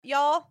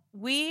Y'all,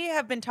 we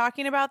have been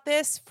talking about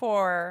this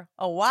for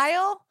a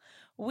while.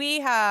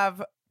 We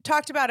have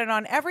talked about it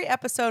on every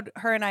episode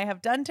her and I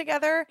have done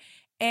together,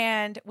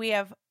 and we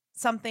have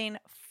something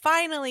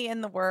finally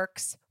in the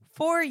works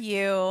for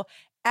you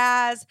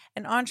as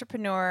an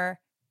entrepreneur.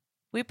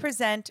 We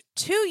present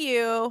to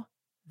you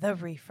the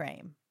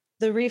Reframe,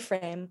 The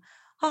Reframe.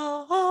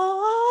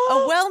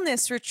 a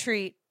wellness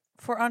retreat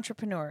for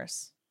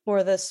entrepreneurs.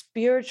 For the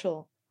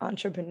spiritual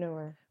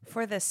entrepreneur.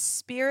 For the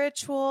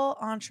spiritual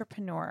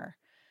entrepreneur.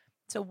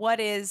 So, what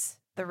is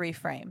the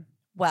Reframe?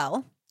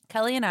 Well,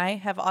 Kelly and I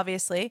have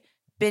obviously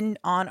been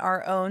on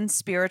our own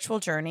spiritual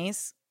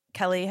journeys.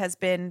 Kelly has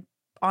been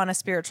on a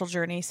spiritual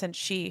journey since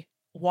she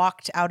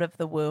walked out of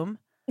the womb.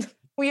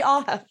 We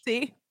all have.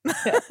 See?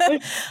 Yeah.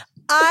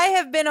 I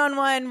have been on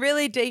one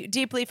really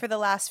deeply for the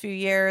last few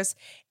years.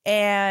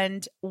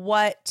 And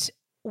what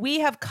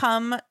we have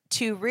come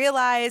to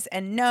realize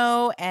and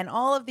know, and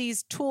all of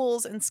these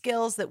tools and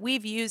skills that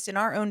we've used in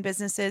our own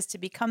businesses to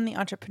become the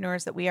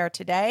entrepreneurs that we are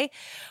today,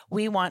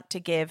 we want to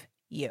give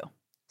you.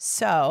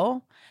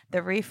 So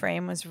the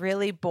Reframe was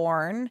really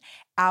born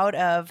out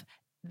of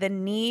the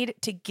need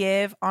to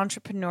give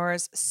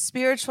entrepreneurs,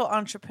 spiritual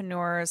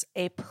entrepreneurs,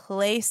 a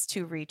place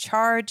to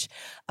recharge,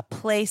 a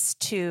place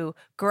to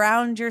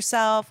ground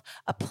yourself,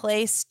 a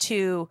place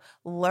to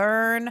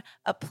learn,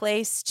 a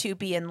place to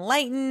be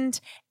enlightened,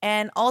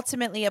 and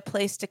ultimately a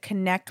place to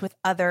connect with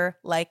other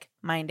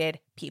like-minded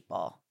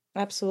people.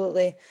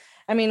 Absolutely.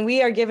 I mean,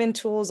 we are given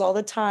tools all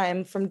the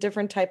time from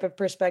different type of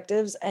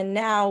perspectives. And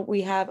now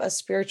we have a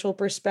spiritual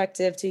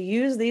perspective to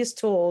use these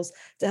tools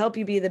to help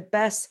you be the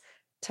best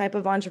type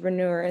of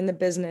entrepreneur in the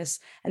business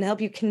and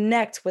help you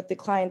connect with the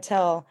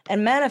clientele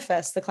and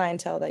manifest the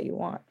clientele that you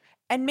want.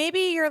 And maybe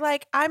you're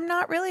like, I'm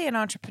not really an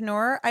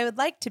entrepreneur. I would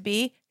like to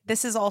be.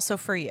 This is also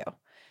for you.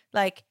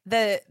 Like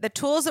the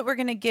tools that we're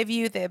going to give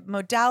you, the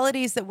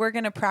modalities that we're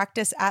going to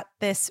practice at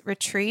this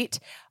retreat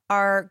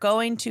are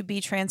going to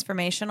be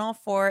transformational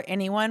for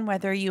anyone,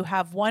 whether you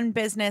have one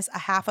business, a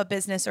half a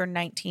business, or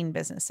 19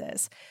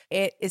 businesses.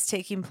 It is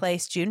taking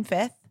place June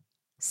 5th,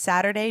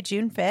 Saturday,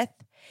 June 5th,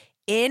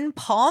 in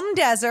Palm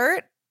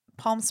Desert,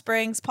 Palm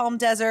Springs, Palm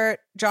Desert,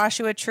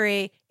 Joshua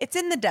Tree. It's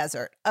in the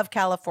desert of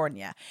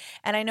California.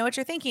 And I know what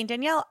you're thinking,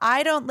 Danielle,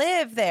 I don't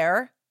live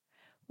there.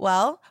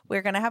 Well,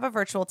 we're going to have a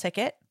virtual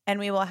ticket, and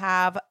we will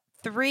have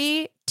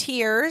 3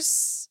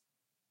 tiers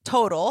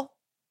total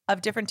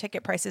of different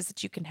ticket prices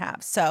that you can have.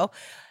 So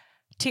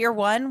tier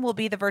 1 will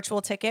be the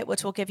virtual ticket,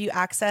 which will give you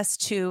access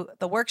to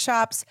the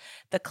workshops,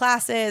 the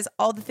classes,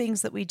 all the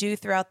things that we do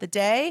throughout the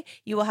day.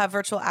 You will have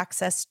virtual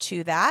access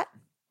to that.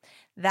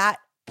 That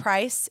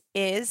price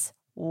is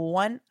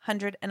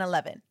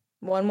 $111.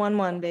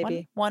 111,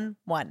 baby.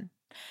 111.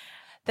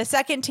 The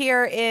second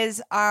tier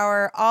is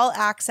our all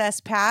access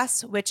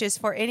pass, which is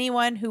for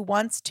anyone who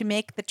wants to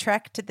make the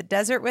trek to the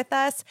desert with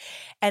us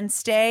and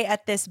stay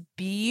at this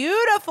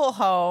beautiful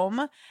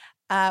home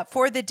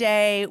for the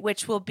day,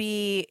 which will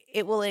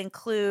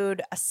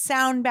include a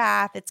sound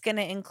bath. It's going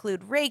to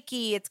include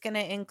Reiki. It's going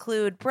to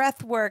include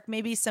breath work,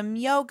 maybe some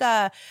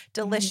yoga,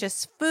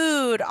 delicious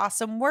food,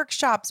 awesome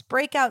workshops,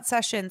 breakout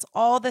sessions,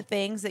 all the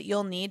things that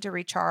you'll need to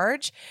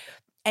recharge.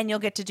 And you'll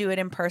get to do it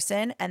in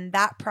person. And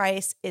that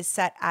price is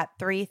set at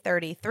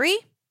 $333.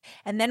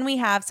 And then we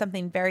have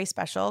something very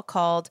special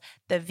called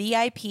the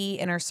VIP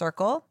Inner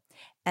Circle.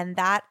 And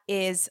that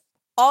is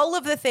all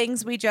of the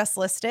things we just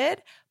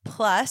listed,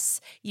 plus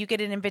you get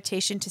an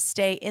invitation to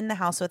stay in the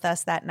house with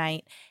us that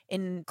night,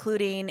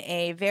 including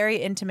a very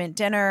intimate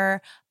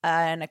dinner,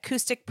 an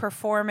acoustic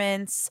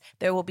performance.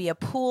 There will be a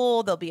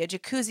pool. There'll be a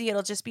jacuzzi.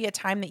 It'll just be a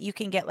time that you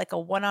can get like a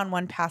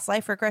one-on-one past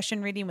life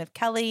regression reading with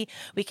Kelly.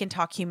 We can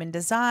talk human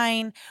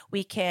design.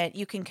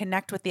 You can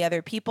connect with the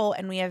other people.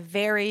 And we have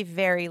very,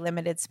 very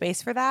limited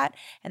space for that.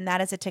 And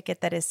that is a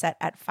ticket that is set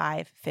at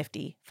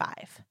 $555,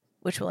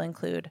 which will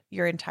include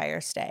your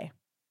entire stay.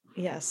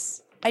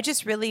 Yes. I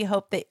just really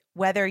hope that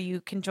whether you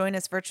can join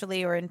us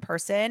virtually or in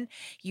person,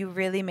 you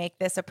really make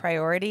this a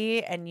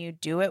priority and you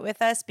do it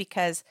with us,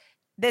 because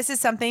this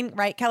is something,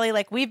 right, Kelly?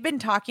 Like, we've been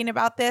talking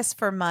about this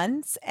for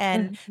months,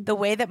 and the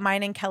way that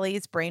mine and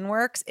Kelly's brain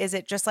works is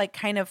it just like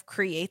kind of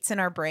creates in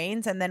our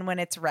brains. And then when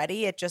it's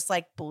ready, it just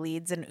like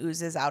bleeds and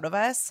oozes out of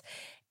us.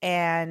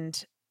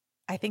 And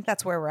I think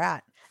that's where we're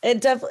at.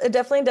 It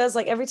definitely does.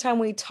 Like every time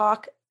we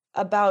talk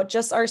about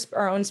just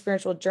our own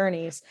spiritual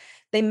journeys,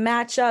 they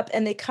match up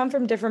and they come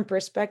from different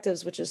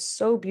perspectives, which is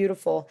so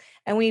beautiful.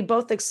 And we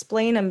both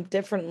explain them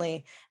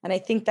differently. And I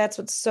think that's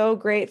what's so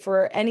great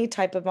for any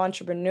type of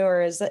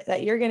entrepreneur, is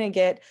that you're going to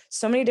get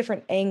so many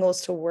different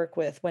angles to work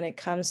with when it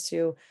comes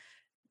to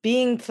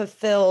being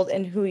fulfilled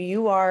in who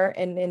you are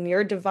and in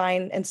your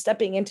divine, and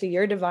stepping into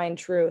your divine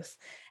truth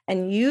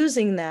and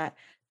using that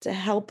to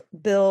help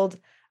build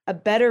a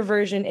better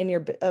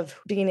version of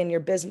being in your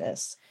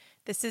business.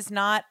 This is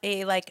not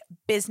a like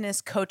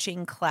business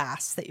coaching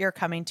class that you're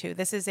coming to.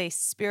 This is a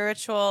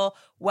spiritual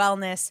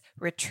wellness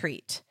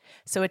retreat.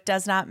 So it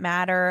does not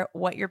matter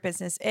what your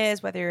business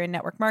is, whether you're in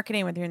network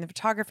marketing, whether you're in the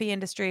photography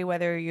industry,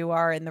 whether you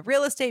are in the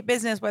real estate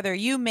business, whether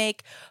you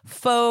make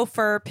faux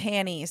fur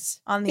panties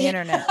on the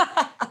internet.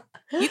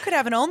 You could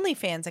have an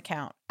OnlyFans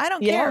account. I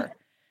don't care.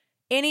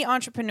 Any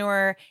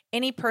entrepreneur,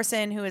 any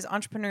person who is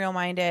entrepreneurial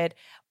minded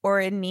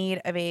or in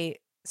need of a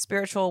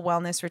spiritual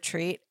wellness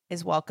retreat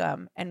is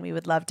welcome. And we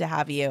would love to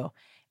have you.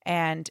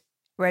 And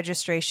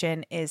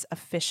registration is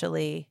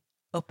officially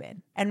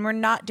open. And we're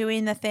not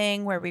doing the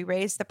thing where we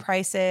raise the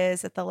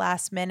prices at the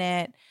last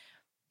minute.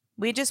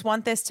 We just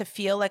want this to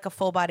feel like a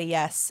full body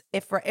yes.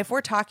 If we're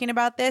talking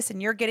about this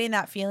and you're getting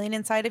that feeling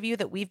inside of you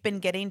that we've been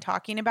getting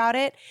talking about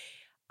it,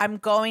 I'm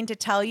going to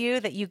tell you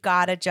that you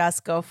gotta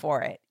just go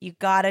for it. You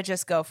gotta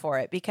just go for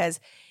it, because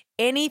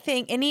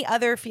any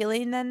other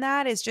feeling than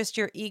that is just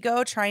your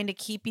ego trying to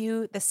keep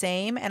you the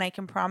same. And I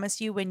can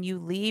promise you, when you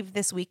leave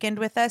this weekend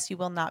with us, you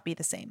will not be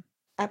the same.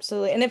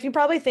 Absolutely. And if you're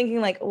probably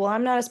thinking like, well,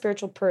 I'm not a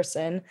spiritual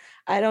person,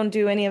 I don't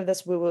do any of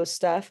this woo-woo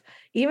stuff,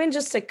 even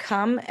just to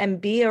come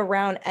and be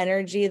around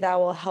energy that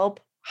will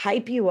help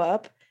hype you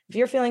up. If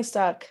you're feeling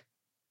stuck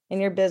in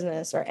your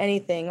business or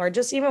anything, or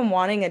just even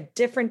wanting a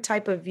different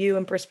type of view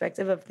and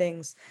perspective of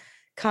things,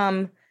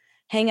 come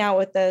hang out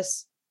with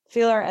us,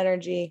 feel our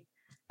energy,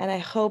 and I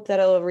hope that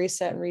it'll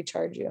reset and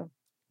recharge you.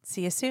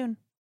 See you soon.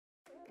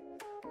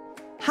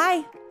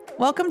 Hi.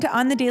 Welcome to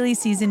On the Daily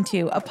Season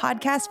 2, a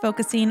podcast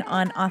focusing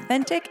on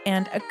authentic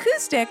and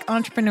acoustic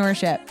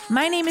entrepreneurship.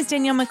 My name is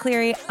Danielle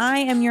McCleary. I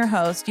am your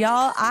host.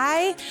 Y'all,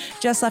 I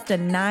just left a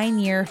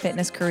 9-year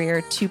fitness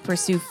career to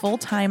pursue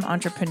full-time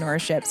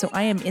entrepreneurship. So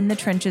I am in the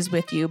trenches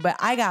with you, but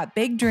I got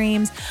big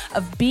dreams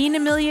of being a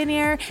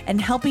millionaire and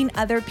helping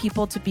other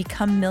people to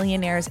become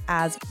millionaires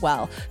as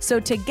well. So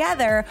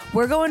together,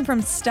 we're going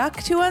from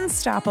stuck to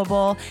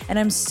unstoppable, and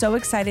I'm so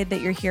excited that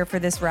you're here for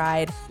this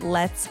ride.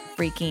 Let's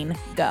freaking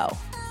go.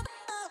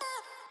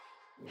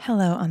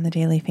 Hello, On the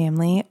Daily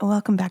family.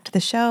 Welcome back to the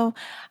show.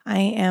 I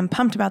am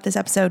pumped about this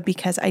episode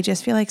because I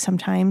just feel like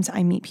sometimes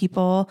I meet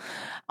people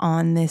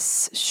on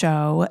this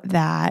show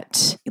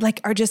that like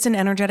are just an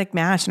energetic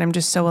match and I'm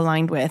just so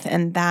aligned with.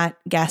 And that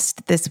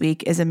guest this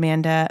week is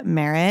Amanda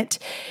Merritt.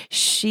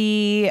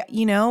 She,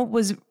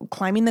 was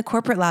climbing the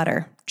corporate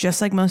ladder just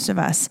like most of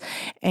us,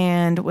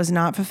 and was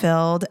not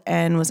fulfilled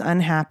and was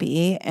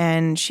unhappy.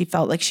 And she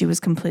felt like she was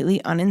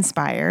completely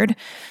uninspired.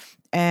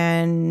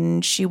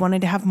 And she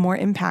wanted to have more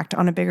impact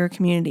on a bigger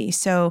community.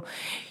 So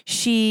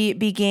she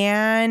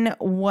began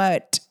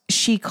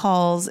she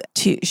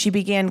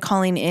began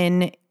calling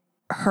in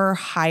her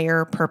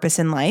higher purpose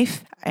in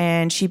life.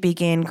 And she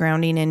began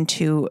grounding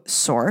into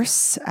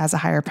source as a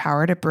higher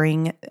power to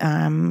bring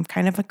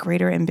kind of a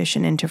greater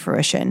ambition into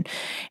fruition.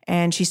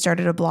 And she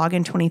started a blog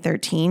in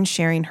 2013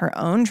 sharing her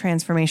own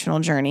transformational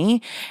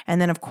journey.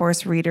 And then, of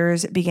course,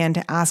 readers began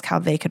to ask how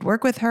they could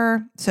work with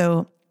her.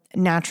 So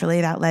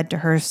naturally, that led to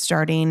her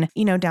starting,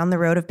 down the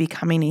road of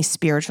becoming a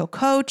spiritual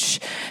coach.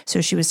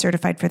 So she was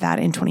certified for that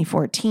in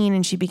 2014,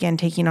 and she began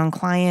taking on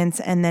clients.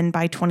 And then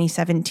by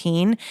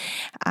 2017,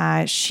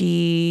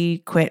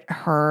 she quit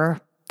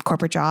her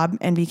corporate job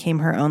and became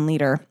her own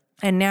leader.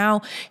 And now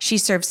she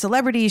serves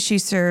celebrities, she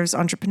serves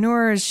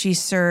entrepreneurs, she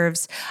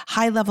serves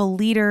high-level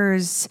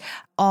leaders,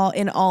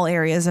 in all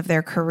areas of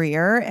their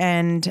career.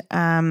 And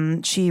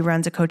she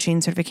runs a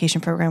coaching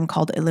certification program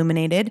called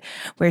Illuminated,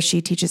 where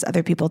she teaches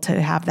other people to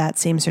have that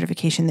same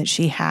certification that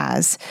she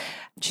has.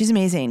 She's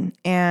amazing.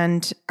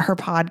 And her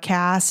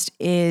podcast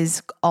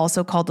is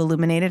also called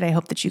Illuminated. I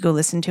hope that you go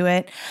listen to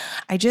it.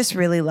 I just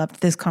really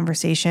loved this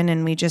conversation.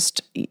 And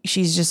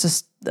she's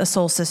just a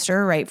soul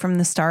sister right from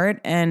the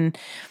start. And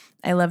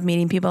I love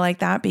meeting people like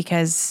that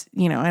because,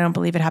 I don't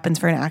believe it happens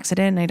for an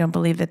accident. And I don't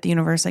believe that the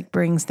universe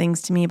brings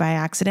things to me by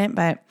accident,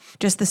 but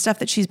just the stuff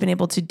that she's been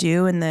able to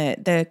do and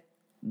the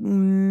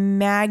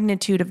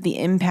magnitude of the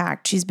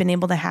impact she's been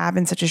able to have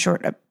in such a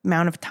short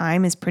amount of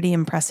time is pretty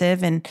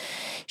impressive. And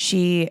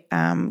she,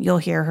 you'll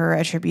hear her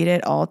attribute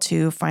it all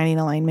to finding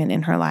alignment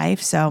in her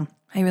life. So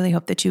I really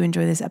hope that you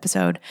enjoy this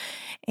episode.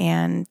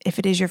 And if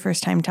it is your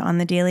first time to On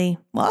the Daily,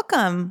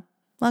 welcome.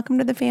 Welcome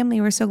to the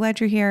family. We're so glad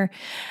you're here.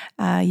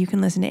 You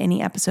can listen to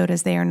any episode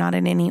as they are not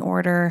in any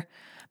order.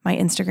 My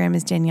Instagram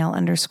is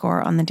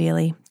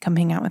Danielle_on-the-daily. Come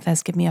hang out with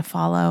us. Give me a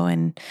follow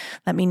and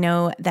let me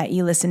know that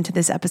you listened to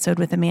this episode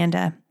with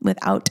Amanda.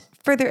 Without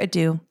further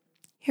ado,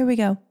 here we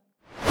go.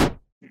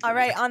 All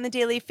right, On the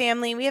Daily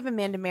family, we have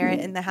Amanda Merritt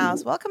in the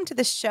house. Welcome to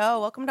the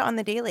show. Welcome to On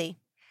the Daily.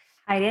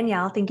 Hi,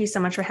 Danielle. Thank you so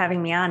much for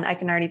having me on. I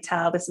can already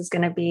tell this is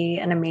going to be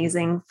an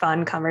amazing,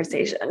 fun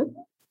conversation.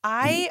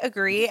 I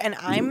agree. And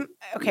I'm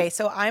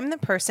the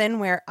person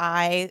where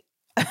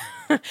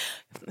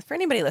for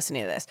anybody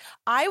listening to this,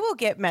 I will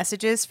get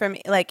messages from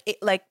like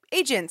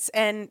agents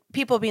and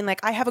people being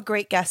like, I have a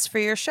great guest for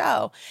your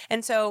show.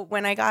 And so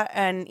when I got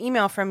an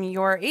email from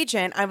your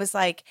agent, I was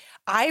like,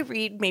 I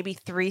read maybe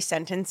 3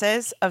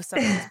 sentences of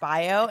someone's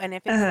bio. And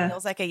if it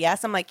feels like a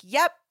yes, I'm like,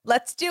 yep,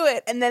 let's do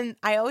it. And then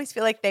I always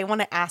feel like they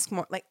want to ask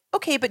more, like,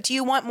 okay, but do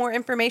you want more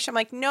information? I'm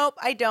like, nope,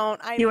 I don't.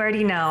 You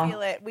already know.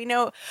 Feel it. We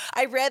know.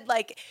 I read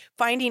like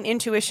Finding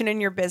Intuition in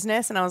Your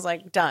Business, and I was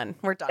like, done.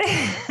 We're done.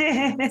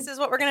 This is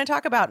what we're going to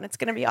talk about, and it's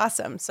going to be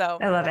awesome. So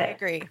I love it. I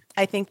agree.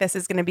 I think this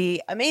is going to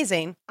be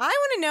amazing. I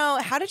want to know,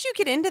 how did you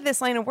get into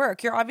this line of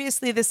work? You're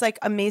obviously this like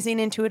amazing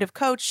intuitive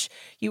coach.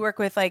 You work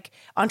with like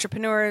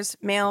entrepreneurs,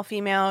 male,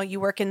 female. You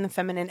work in the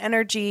feminine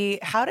energy.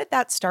 How did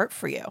that start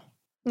for you?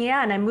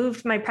 Yeah. And I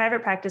moved my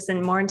private practice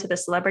and more into the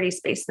celebrity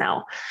space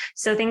now.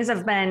 So things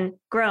have been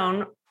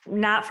grown,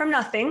 not from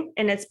nothing.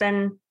 And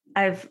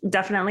I've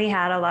definitely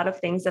had a lot of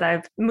things that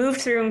I've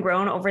moved through and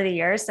grown over the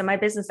years. So my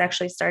business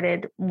actually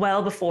started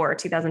well before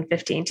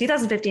 2015.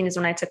 2015 is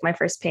when I took my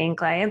first paying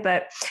client,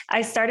 but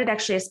I started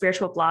actually a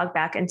spiritual blog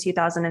back in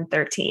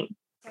 2013.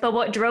 But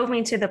what drove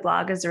me to the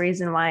blog is the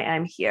reason why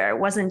I'm here. It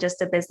wasn't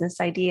just a business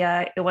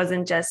idea. It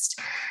wasn't just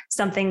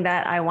something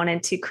that I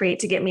wanted to create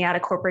to get me out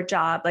of corporate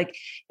job. Like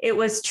it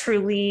was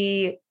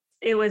truly,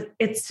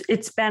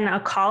 it's been a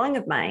calling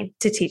of mine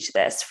to teach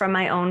this from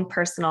my own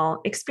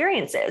personal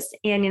experiences.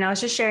 And, I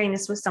was just sharing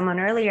this with someone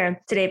earlier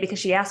today because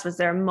she asked, was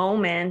there a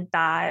moment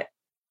that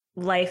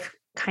life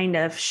kind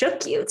of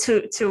shook you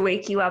to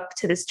wake you up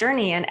to this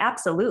journey? And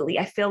absolutely.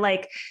 I feel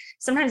like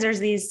sometimes there's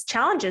these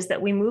challenges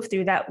that we move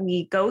through, that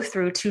we go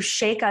through to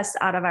shake us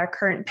out of our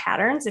current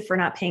patterns if we're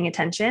not paying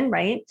attention,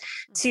 right?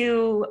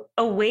 To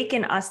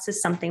awaken us to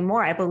something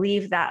more. I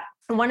believe that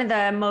one of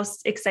the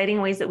most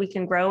exciting ways that we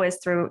can grow is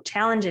through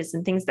challenges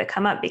and things that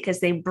come up,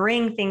 because they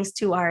bring things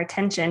to our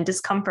attention.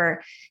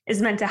 Discomfort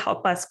is meant to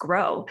help us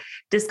grow.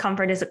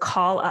 Discomfort is a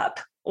call up,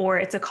 or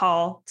it's a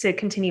call to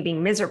continue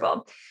being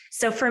miserable.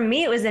 So for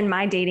me, it was in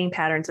my dating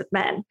patterns with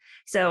men.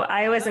 So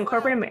I was in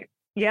corporate America.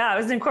 Yeah, I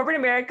was in corporate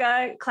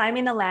America,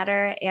 climbing the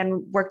ladder,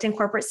 and worked in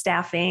corporate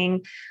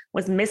staffing,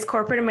 was Miss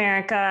Corporate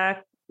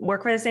America,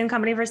 worked for the same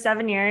company for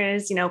 7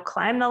 years,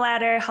 climbed the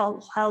ladder,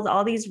 held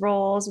all these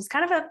roles, was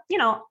kind of a,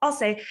 I'll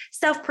say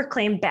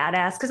self-proclaimed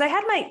badass, because I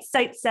had my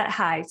sights set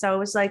high. So I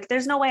was like,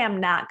 there's no way I'm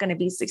not going to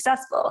be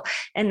successful.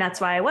 And that's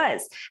why I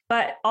was.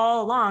 But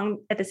all along,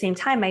 at the same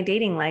time, my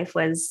dating life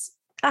was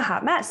a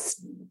hot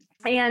mess.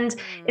 And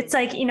it's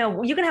like, you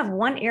can have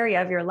one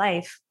area of your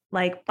life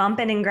like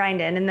bumping and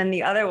grinding, and then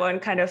the other one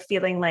kind of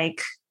feeling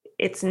like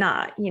it's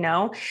not,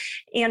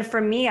 And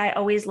for me, I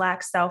always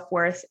lacked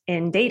self-worth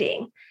in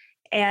dating.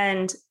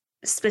 And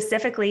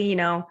specifically,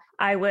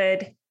 I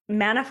would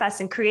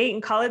manifest and create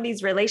and call in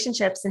these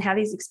relationships and have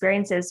these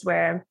experiences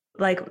where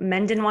like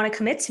men didn't want to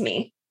commit to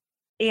me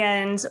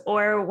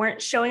or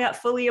weren't showing up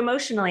fully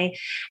emotionally.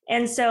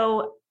 And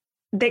so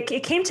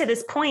it came to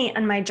this point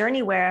on my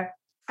journey where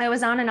I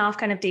was on and off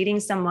kind of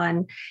dating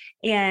someone,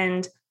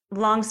 and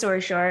long story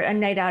short, a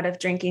night out of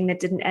drinking that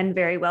didn't end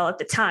very well at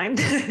the time.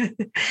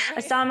 I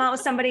saw him out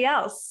with somebody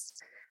else,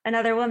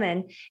 another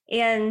woman.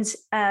 And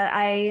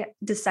I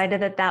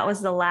decided that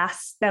was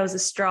a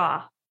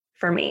straw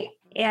for me.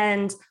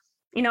 And,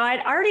 I'd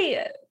already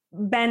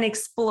been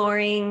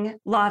exploring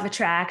law of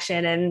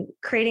attraction and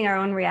creating our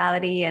own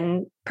reality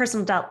and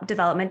personal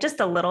development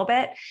just a little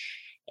bit.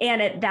 And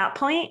at that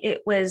point,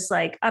 it was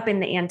like up in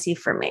the ante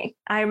for me.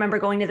 I remember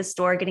going to the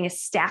store, getting a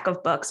stack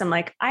of books. I'm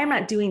like, I'm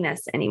not doing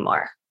this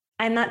anymore.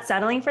 I'm not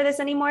settling for this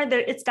anymore.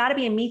 It's got to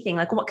be a me thing.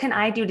 Like, what can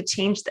I do to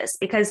change this?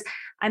 Because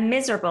I'm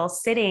miserable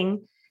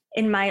sitting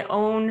in my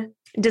own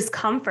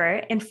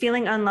discomfort and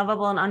feeling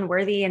unlovable and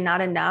unworthy and not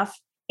enough.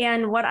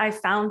 And what I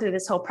found through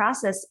this whole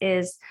process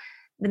is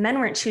the men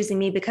weren't choosing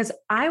me because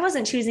I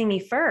wasn't choosing me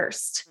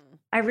first.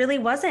 I really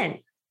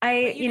wasn't.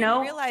 You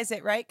didn't realize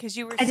it, right? Because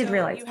I did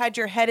realize you had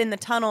your head in the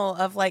tunnel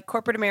of like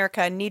corporate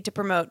America, need to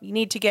promote, you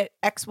need to get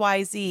X,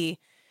 Y, Z,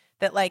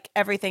 that like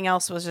everything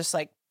else was just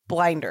like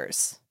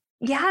blinders.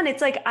 Yeah. And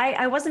it's like,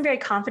 I wasn't very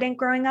confident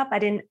growing up. I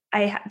didn't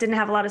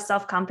have a lot of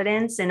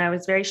self-confidence, and I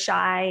was very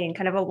shy and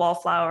kind of a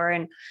wallflower.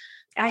 And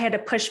I had to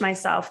push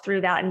myself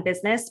through that in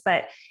business,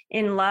 but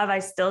in love, I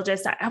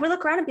would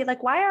look around and be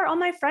like, why are all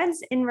my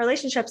friends in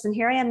relationships? And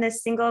here I am,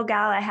 this single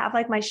gal, I have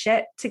like my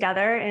shit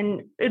together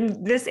in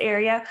this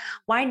area.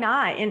 Why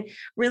not? And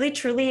really,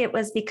 truly, it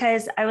was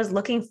because I was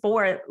looking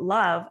for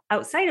love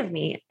outside of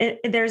me.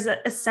 There's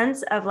a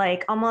sense of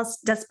like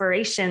almost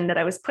desperation that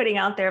I was putting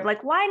out there of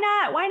like, why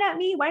not? Why not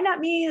me? Why not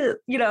me?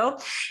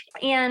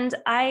 And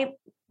I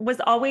was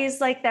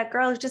always like that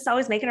girl who's just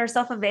always making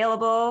herself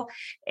available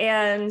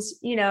and,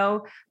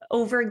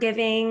 over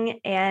giving.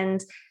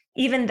 And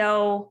even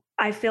though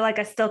I feel like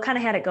I still kind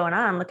of had it going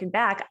on looking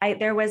back,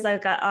 there was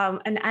like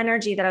an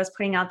energy that I was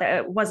putting out there.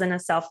 It wasn't a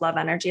self-love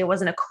energy. It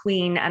wasn't a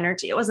queen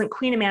energy. It wasn't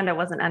Queen Amanda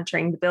wasn't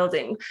entering the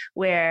building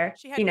where,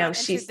 she had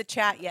not entered the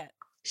chat yet.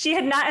 She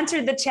had not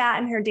entered the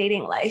chat in her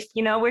dating life,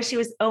 where she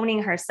was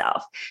owning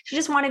herself. She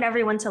just wanted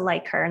everyone to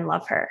like her and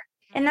love her.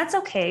 And that's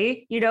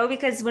okay,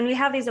 because when we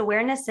have these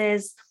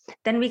awarenesses,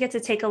 then we get to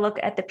take a look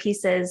at the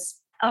pieces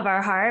of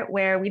our heart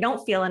where we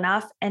don't feel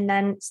enough. And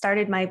then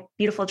started my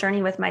beautiful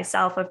journey with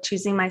myself of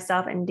choosing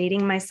myself and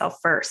dating myself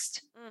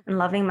first and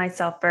loving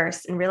myself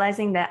first and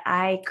realizing that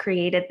I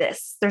created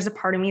this. There's a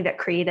part of me that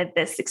created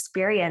this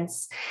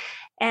experience.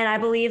 And I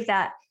believe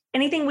that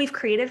anything we've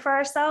created for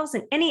ourselves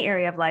in any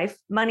area of life,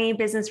 money,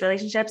 business,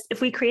 relationships, if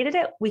we created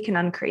it, we can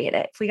uncreate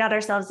it. If we got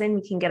ourselves in,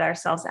 we can get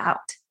ourselves out.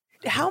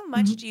 How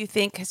much do you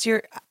think, because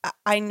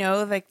I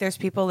know like there's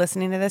people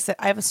listening to this, that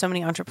I have so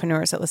many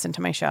entrepreneurs that listen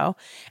to my show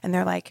and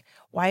they're like,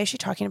 why is she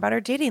talking about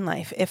her dating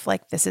life if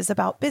like this is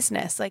about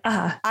business? Like,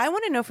 I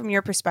want to know from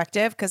your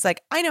perspective, because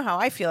like I know how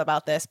I feel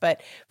about this,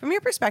 but from your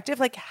perspective,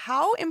 like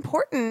how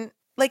important,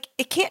 like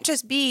it can't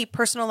just be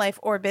personal life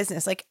or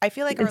business. Like I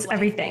feel like it's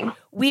everything.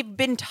 We've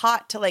been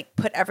taught to like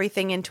put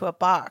everything into a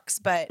box,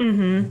 but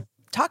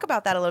talk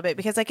about that a little bit,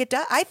 because like it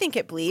does, I think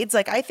it bleeds.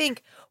 Like I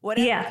think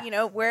whatever,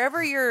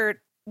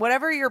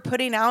 whatever you're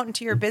putting out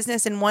into your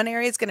business in one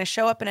area is going to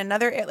show up in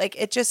another. Like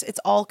it's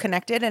all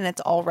connected and it's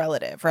all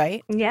relative,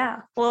 right?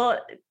 Yeah. Well,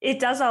 it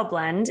does all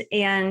blend.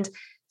 And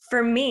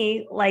for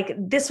me, like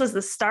this was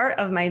the start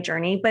of my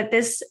journey, but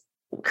this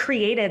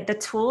created the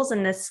tools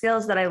and the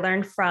skills that I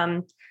learned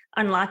from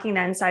unlocking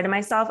that inside of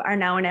myself are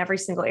now in every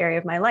single area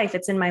of my life.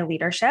 It's in my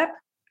leadership,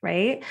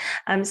 right?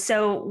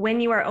 So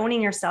when you are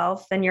owning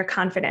yourself, then you're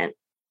confident.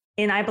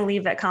 And I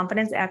believe that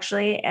confidence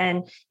actually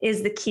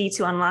is the key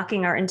to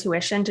unlocking our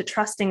intuition, to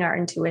trusting our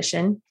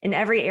intuition in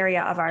every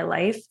area of our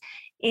life.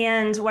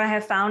 And what I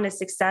have found is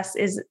success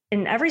is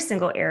in every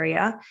single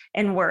area,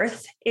 and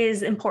worth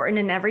is important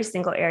in every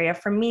single area.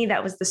 For me,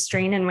 that was the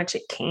strain in which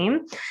it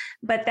came.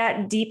 But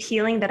that deep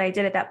healing that I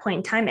did at that point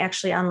in time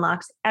actually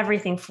unlocked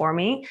everything for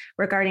me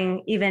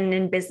regarding even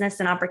in business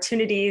and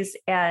opportunities,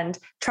 and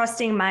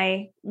trusting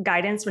my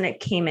guidance when it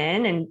came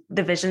in and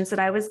the visions that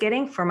I was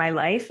getting for my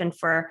life. And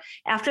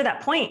after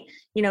that point,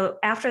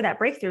 after that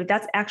breakthrough,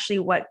 that's actually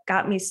what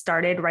got me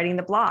started writing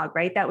the blog,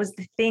 right? That was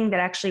the thing that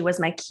actually was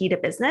my key to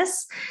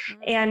business.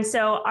 And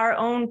so our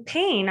own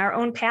pain, our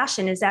own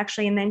passion is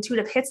actually in the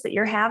intuitive hits that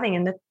you're having,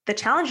 and the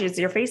challenges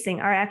you're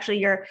facing are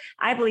actually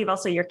I believe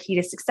also your key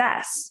to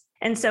success.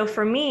 And so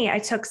for me, I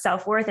took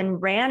self-worth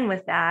and ran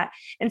with that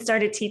and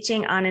started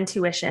teaching on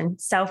intuition,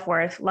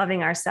 self-worth,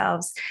 loving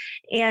ourselves.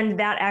 And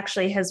that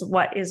actually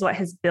what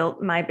has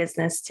built my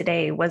business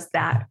today, was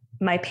that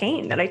my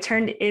pain that I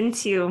turned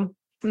into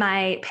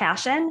my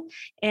passion.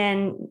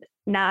 And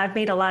now I've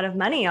made a lot of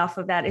money off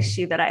of that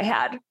issue that I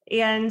had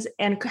and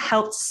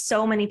helped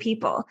so many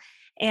people.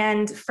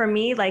 And for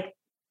me,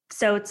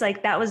 so it's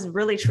like, that was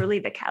really, truly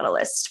the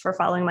catalyst for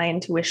following my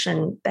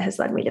intuition that has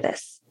led me to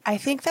this. I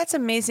think that's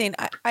amazing.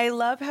 I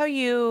love how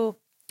you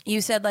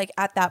said like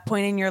at that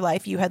point in your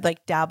life, you had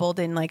like dabbled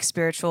in like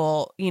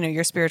spiritual,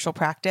 your spiritual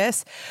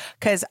practice.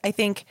 Cause I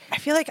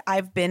feel like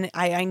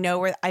I know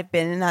where I've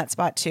been in that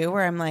spot too,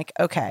 where I'm like,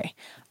 okay,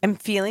 I'm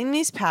feeling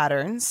these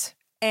patterns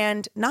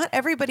and not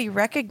everybody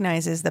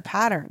recognizes the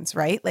patterns,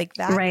 right? Like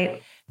that.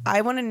 Right.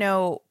 I want to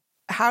know,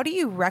 how do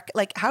you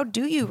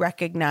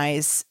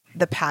recognize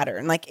the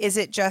pattern? Like, is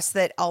it just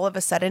that all of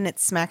a sudden it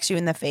smacks you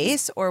in the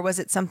face, or was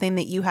it something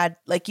that you had,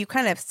 like you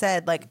kind of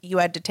said, like you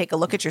had to take a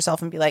look at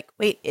yourself and be like,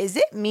 wait, is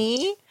it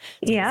me?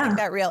 Yeah. Like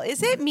that real?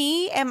 Is it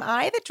me? Am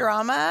I the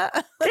drama?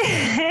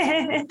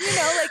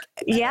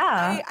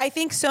 Yeah. I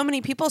think so many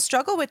people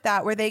struggle with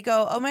that, where they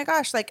go, oh my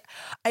gosh, like,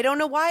 I don't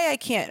know why I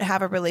can't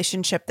have a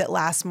relationship that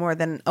lasts more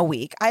than a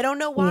week. I don't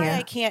know why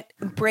I can't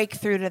break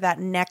through to that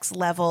next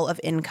level of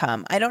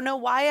income. I don't know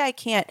why I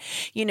can't,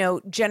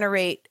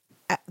 generate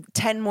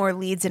 10 more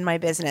leads in my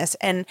business.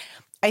 And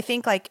I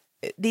think like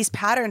these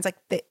patterns, like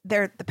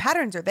the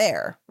patterns are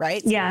there,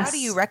 right? So yes. How do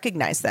you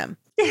recognize them?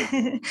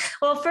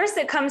 Well, first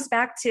it comes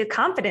back to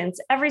confidence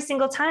every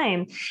single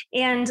time,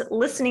 and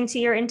listening to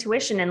your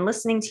intuition and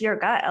listening to your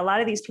gut. A lot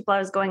of these people I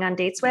was going on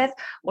dates with,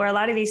 or a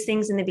lot of these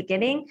things in the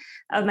beginning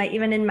of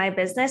even in my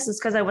business, is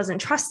because I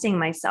wasn't trusting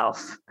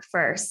myself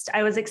first.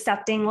 I was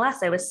accepting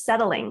less. I was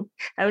settling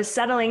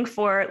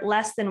for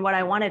less than what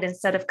I wanted,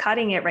 instead of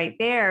cutting it right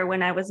there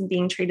when I wasn't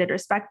being treated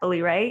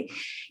respectfully. Right.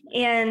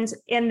 And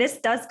this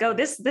does go,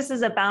 this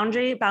is a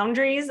boundary.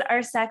 Boundaries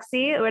are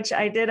sexy, which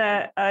I did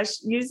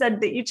you said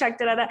that you checked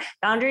it out.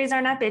 Boundaries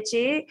are not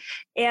bitchy.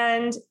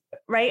 And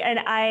right. And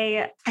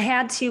I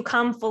had to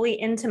come fully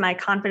into my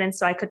confidence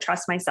so I could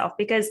trust myself,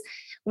 because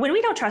when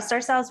we don't trust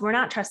ourselves, we're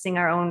not trusting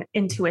our own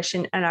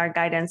intuition and our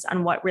guidance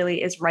on what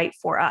really is right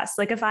for us.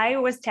 Like if I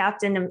was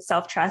tapped into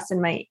self-trust and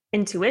my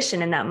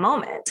intuition in that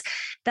moment,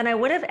 then I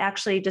would have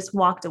actually just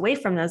walked away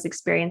from those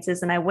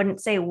experiences. And I wouldn't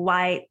say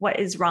what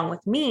is wrong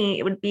with me.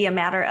 It would be a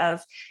matter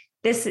of,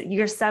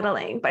 you're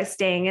settling by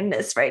staying in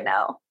this right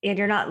now, and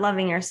you're not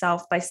loving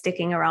yourself by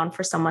sticking around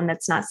for someone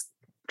that's not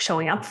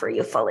showing up for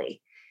you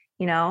fully,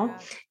 And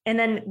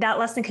then that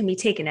lesson can be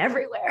taken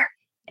everywhere.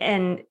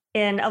 And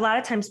a lot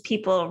of times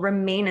people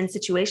remain in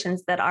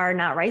situations that are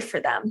not right for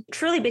them,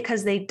 truly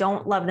because they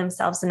don't love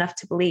themselves enough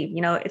to believe,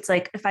 it's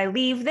like, if I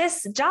leave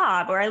this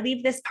job or I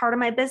leave this part of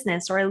my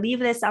business or I leave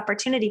this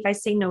opportunity, if I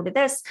say no to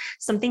this,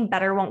 something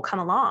better won't come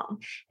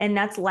along. And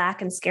that's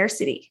lack and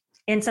scarcity.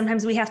 And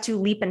sometimes we have to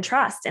leap and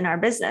trust in our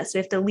business. We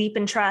have to leap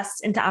and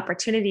trust into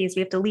opportunities. We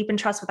have to leap and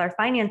trust with our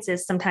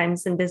finances.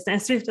 Sometimes in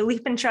business, we have to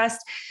leap and trust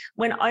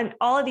when on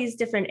all of these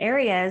different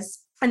areas.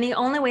 And the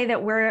only way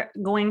that we're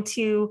going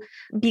to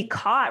be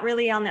caught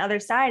really on the other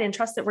side and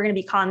trust that we're going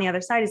to be caught on the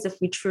other side is if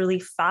we truly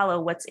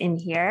follow what's in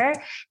here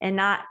and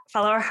not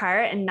follow our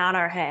heart and not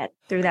our head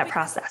through that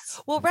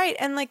process. Well, right.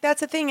 And like,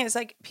 that's the thing is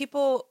like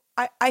people,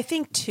 I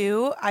think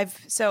too,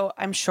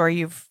 I'm sure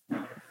you've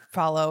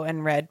follow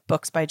and read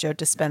books by Joe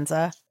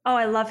Dispenza. Oh,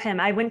 I love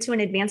him. I went to an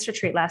advanced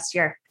retreat last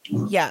year.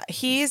 Yeah,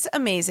 he's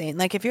amazing.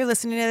 Like if you're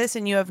listening to this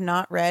and you have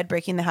not read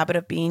Breaking the Habit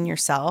of Being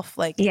Yourself,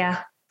 like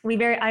yeah.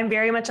 I'm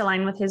very much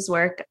aligned with his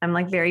work. I'm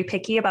like very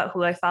picky about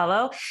who I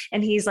follow.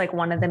 And he's like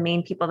one of the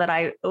main people that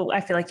I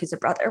feel like he's a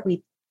brother.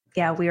 We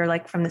are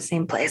like from the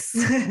same place.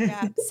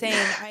 Yeah, same.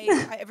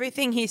 I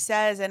everything he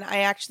says, and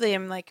I actually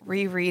am like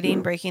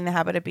rereading Breaking the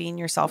Habit of Being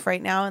Yourself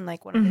right now. And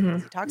like one of the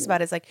things he talks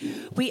about is like,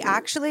 we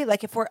actually,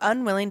 like if we're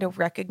unwilling to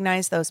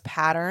recognize those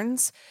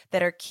patterns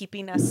that are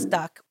keeping us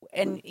stuck,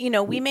 and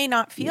we may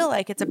not feel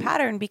like it's a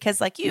pattern because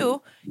like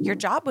your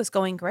job was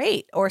going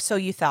great, or so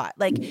you thought,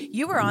 like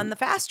you were on the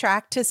fast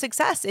track to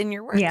success in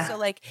your work. Yeah. So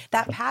like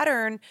that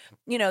pattern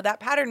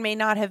may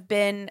not have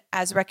been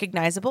as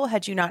recognizable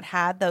had you not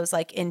had those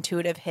like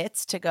intuitive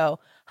hits to go,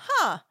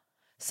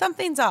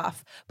 something's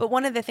off. But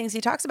one of the things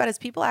he talks about is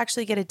people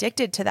actually get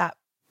addicted to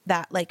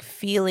that like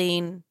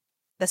feeling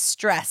the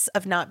stress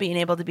of not being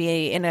able to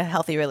be in a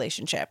healthy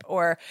relationship,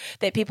 or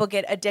that people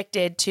get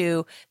addicted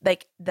to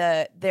like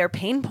their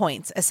pain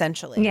points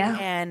essentially. Yeah.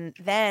 And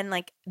then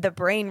like the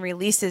brain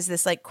releases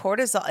this like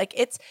cortisol, like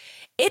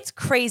it's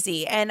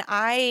crazy. And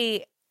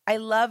I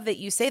love that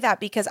you say that,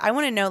 because I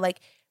want to know, like,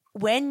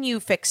 when you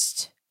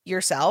fixed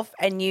yourself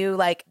and you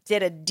like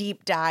did a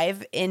deep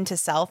dive into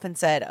self and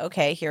said,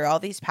 okay, here are all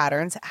these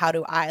patterns. How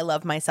do I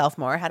love myself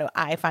more? How do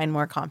I find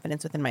more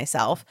confidence within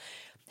myself?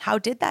 How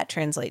did that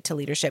translate to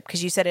leadership?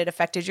 Because you said it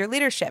affected your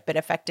leadership. It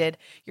affected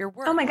your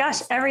work. Oh my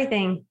gosh,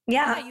 everything.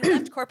 Yeah. You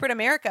left corporate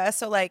America.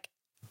 So like,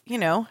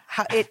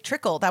 how it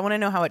trickled. I want to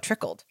know how it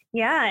trickled.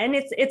 Yeah. And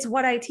it's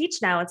what I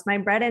teach now. It's my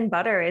bread and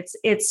butter.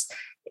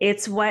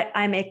 It's what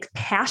I'm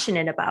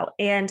passionate about.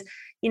 And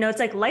it's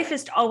like life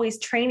is always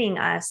training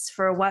us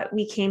for what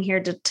we came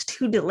here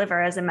to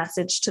deliver as a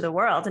message to the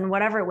world in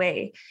whatever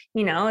way.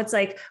 It's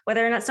like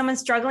whether or not someone's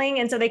struggling,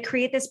 and so they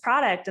create this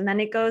product and then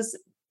it goes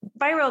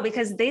viral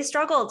because they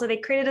struggled, so they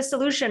created a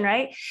solution,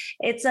 right?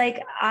 It's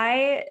like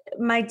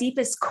my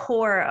deepest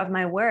core of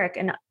my work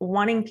and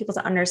wanting people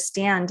to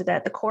understand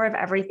that the core of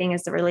everything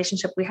is the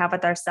relationship we have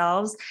with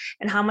ourselves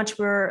and how much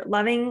we're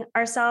loving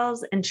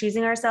ourselves and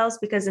choosing ourselves,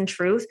 because in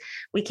truth,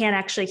 we can't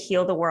actually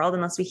heal the world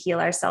unless we heal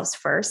ourselves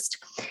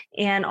first.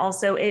 And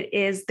also it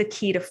is the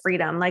key to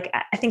freedom. Like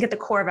I think at the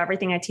core of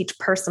everything I teach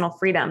personal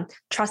freedom,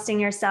 trusting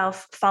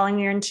yourself, following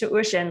your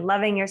intuition,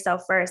 loving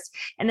yourself first.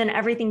 And then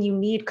everything you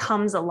need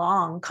comes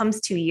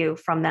to you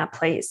from that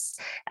place.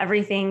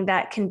 Everything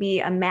that can be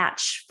a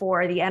match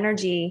for the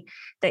energy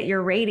that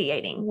you're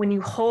radiating when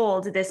you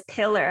hold this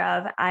pillar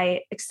of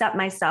I accept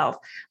myself,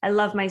 I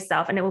love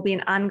myself. And it will be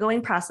an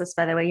ongoing process,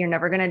 by the way. You're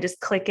never going to just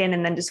click in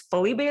and then just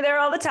fully be there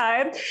all the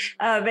time.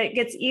 It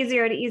gets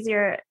easier and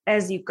easier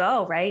as you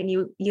go, right? And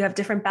you have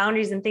different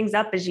boundaries and things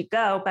up as you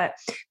go, but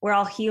we're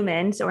all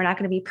human. So we're not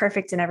going to be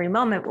perfect in every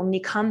moment. When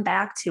you come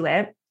back to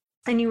it,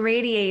 and you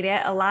radiate it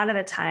a lot of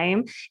the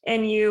time,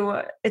 and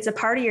it's a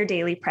part of your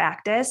daily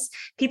practice,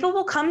 people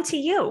will come to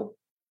you.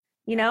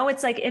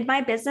 It's like in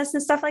my business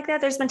and stuff like that,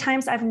 there's been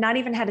times I've not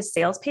even had a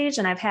sales page,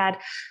 and I've had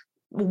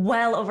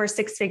well over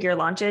 6-figure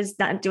launches,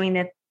 not doing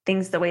the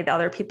things the way the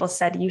other people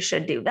said you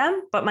should do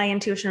them. But my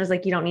intuition was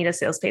like, you don't need a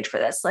sales page for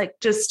this. Like,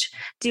 just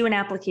do an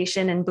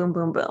application and boom,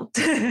 boom, boom.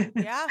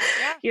 Yeah.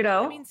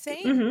 I mean,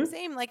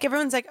 same. Like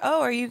everyone's like,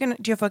 oh, do you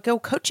have a Go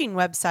coaching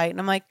website?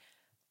 And I'm like,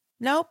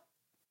 nope.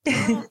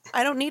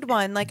 I don't need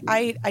one. Like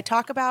I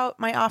talk about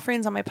my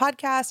offerings on my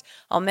podcast.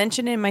 I'll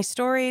mention it in my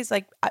stories.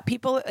 Like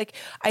people, like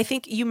I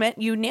think you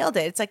nailed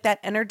it. It's like that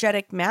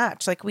energetic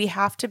match. Like we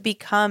have to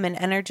become an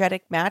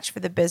energetic match for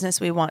the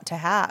business we want to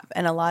have.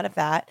 And a lot of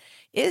that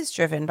is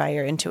driven by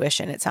your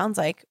intuition. It sounds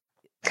like.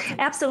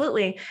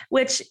 Absolutely.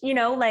 Which,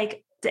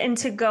 and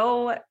to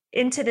go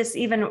into this,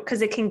 even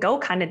because it can go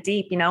kind of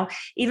deep,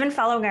 even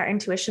following our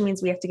intuition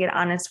means we have to get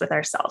honest with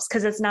ourselves,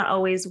 because it's not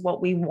always what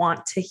we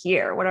want to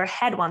hear, what our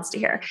head wants to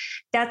hear.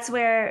 That's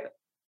where,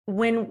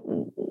 when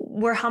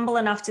we're humble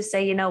enough to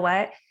say, you know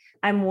what,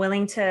 I'm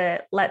willing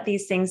to let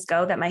these things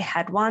go that my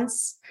head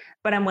wants,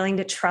 but I'm willing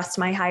to trust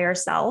my higher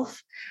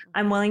self.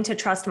 I'm willing to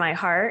trust my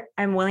heart.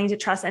 I'm willing to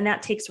trust. And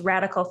that takes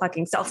radical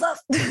fucking self-love.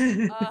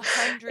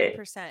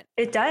 100%.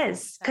 It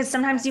does. Because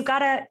sometimes you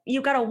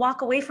gotta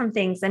walk away from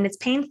things and it's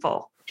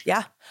painful.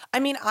 Yeah.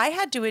 I mean, I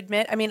had to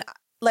admit,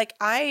 like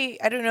I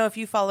don't know if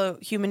you follow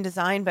Human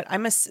Design, but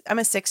I'm a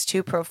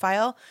 6'2"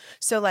 profile.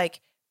 So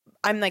like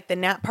I'm like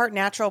the part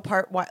natural,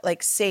 part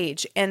like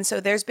sage. And so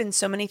there's been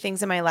so many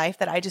things in my life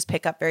that I just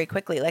pick up very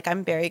quickly. Like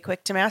I'm very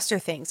quick to master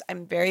things.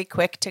 I'm very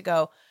quick to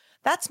go,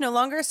 that's no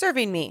longer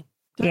serving me.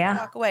 Time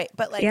to walk away.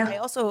 But like I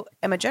also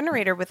am a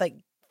generator with like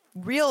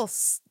real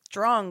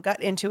strong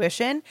gut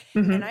intuition.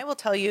 And I will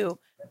tell you,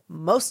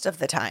 most of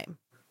the time,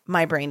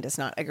 my brain does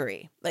not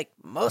agree. Like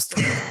most of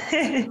the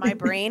time, my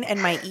brain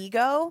and my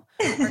ego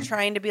are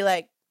trying to be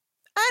like,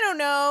 I don't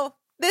know.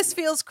 This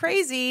feels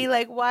crazy.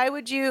 Like, why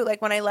would you,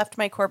 like when I left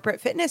my corporate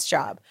fitness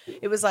job,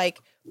 it was like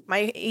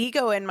my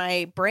ego and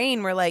my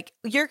brain were like,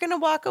 you're going to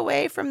walk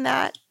away from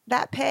that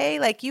pay.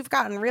 Like you've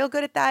gotten real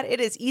good at that. It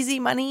is easy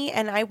money.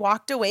 And I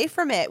walked away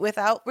from it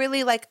without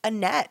really like a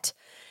net.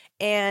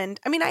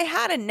 And I mean, I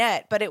had a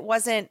net, but it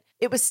was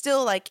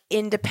still like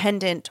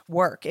independent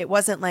work. It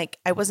wasn't like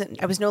I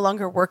was no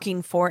longer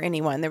working for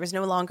anyone. There was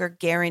no longer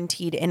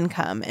guaranteed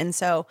income. And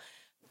so,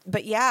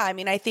 but yeah, I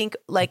mean, I think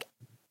like,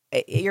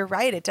 you're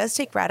right. It does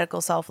take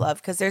radical self-love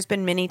because there's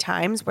been many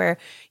times where,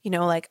 you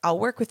know, like I'll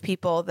work with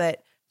people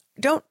that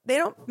they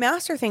don't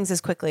master things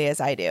as quickly as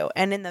I do.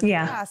 And in the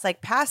past,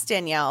 like past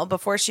Danielle,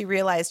 before she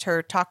realized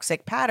her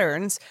toxic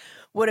patterns,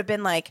 would have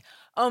been like,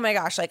 oh my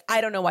gosh, like,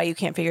 I don't know why you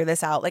can't figure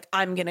this out. Like,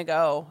 I'm going to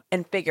go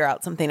and figure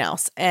out something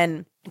else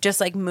and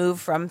just like move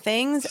from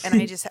things.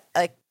 And I just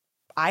like,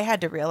 I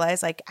had to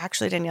realize like,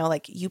 actually, Danielle,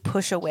 like you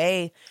push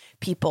away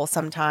people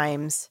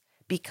sometimes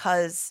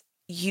because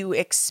you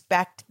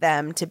expect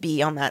them to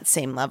be on that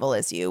same level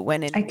as you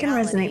when in I can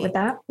resonate with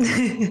that.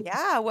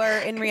 Yeah.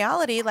 Where in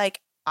reality, like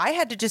I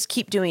had to just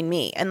keep doing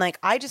me and like,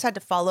 I just had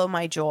to follow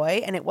my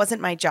joy and it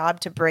wasn't my job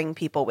to bring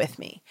people with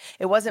me.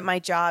 It wasn't my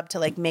job to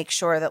like make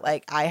sure that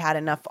like I had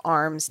enough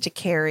arms to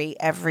carry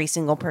every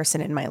single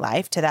person in my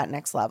life to that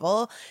next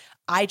level.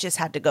 I just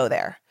had to go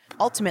there.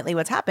 Ultimately,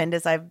 what's happened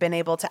is I've been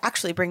able to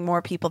actually bring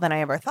more people than I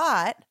ever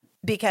thought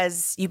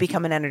because you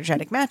become an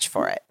energetic match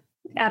for it.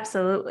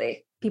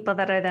 Absolutely. People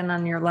that are then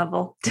on your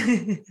level.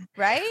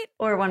 Right?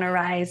 Or want to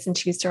rise and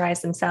choose to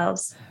rise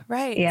themselves.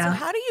 Right. Yeah. So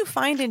how do you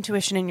find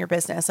intuition in your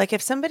business? Like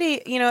if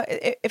somebody, you know,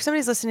 if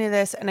somebody's listening to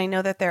this, and I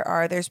know that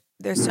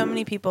there's so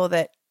many people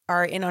that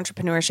are in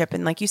entrepreneurship.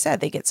 And like you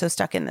said, they get so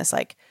stuck in this,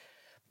 like,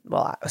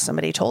 well,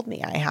 somebody told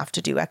me I have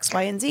to do X,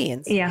 Y, and Z.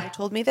 And somebody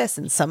told me this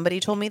and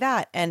somebody told me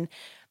that. And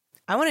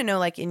I want to know,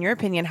 like, in your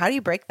opinion, how do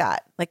you break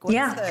that? Like,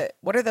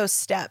 what are those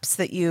steps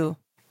that you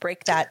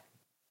break that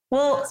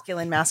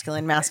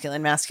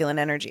masculine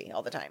energy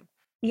all the time?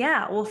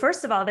 Yeah. Well,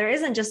 first of all, there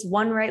isn't just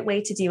one right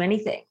way to do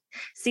anything.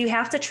 So you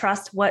have to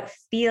trust what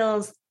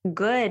feels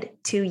good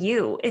to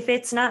you. If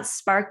it's not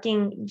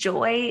sparking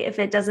joy, if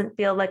it doesn't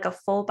feel like a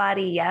full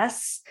body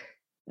yes,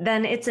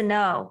 then it's a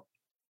no.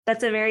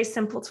 That's a very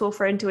simple tool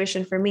for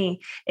intuition for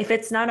me. If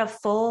it's not a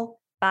full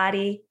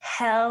body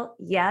hell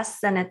yes,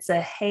 then it's a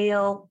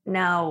hail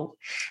no.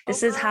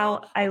 This is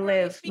how I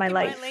live my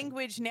life. My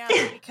language now,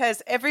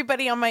 because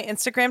everybody on my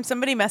Instagram,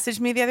 somebody messaged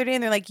me the other day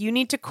and they're like, you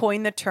need to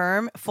coin the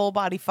term full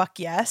body fuck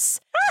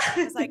yes.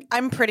 I was like,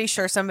 I'm pretty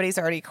sure somebody's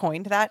already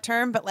coined that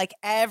term, but like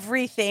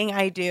everything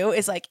I do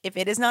is like, if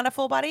it is not a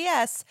full body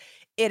yes,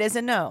 it is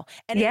a no.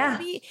 And it may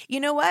be,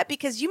 you know what?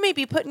 Because you may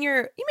put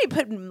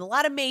a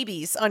lot of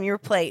maybes on your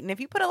plate. And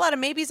if you put a lot of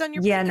maybes on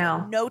your plate,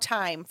 no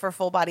time for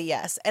full body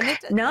yes. And it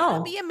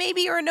doesn't be a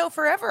maybe or a no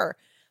forever.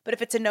 But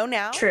if it's a no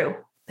now,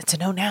 it's a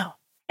no now.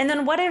 And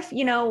then what if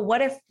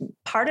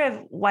part of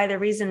the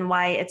reason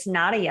why it's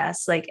not a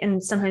yes, like,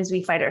 and sometimes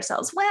we fight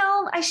ourselves,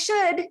 well, I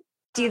should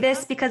do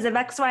this because of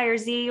X, Y, or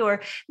Z,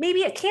 or maybe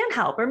it can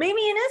help, or maybe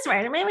it is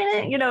right, or maybe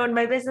it, in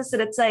my business.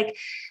 And it's like,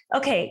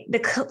 okay,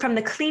 from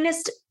the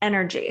cleanest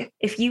energy,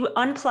 if you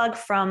unplug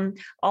from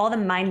all the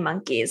mind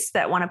monkeys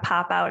that want to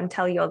pop out and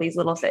tell you all these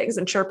little things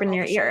and chirp in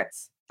your ear,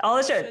 all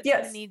the should,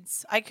 yes.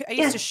 I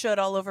used to should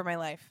all over my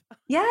life.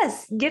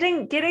 Yes.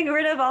 Getting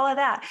rid of all of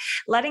that,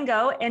 letting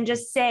go and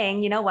just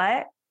saying, you know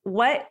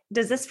what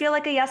does this feel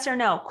like, a yes or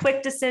no?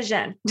 Quick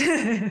decision.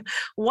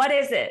 What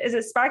is it? Is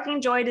it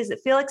sparking joy? Does it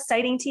feel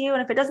exciting to you?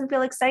 And if it doesn't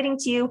feel exciting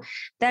to you,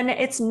 then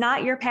it's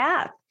not your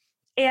path.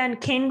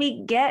 And can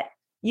we get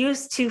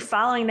used to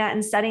following that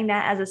and setting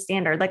that as a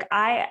standard? Like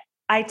I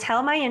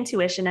tell my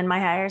intuition and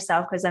my higher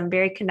self, because I'm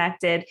very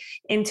connected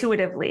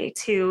intuitively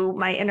to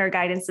my inner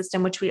guidance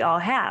system, which we all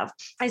have.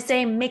 I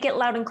say, make it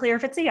loud and clear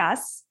if it's a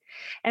yes,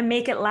 and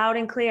make it loud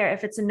and clear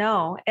if it's a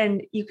no.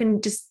 And you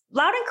can just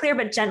loud and clear,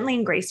 but gently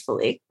and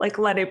gracefully, like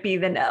let it be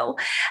the no.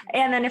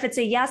 And then if it's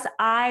a yes,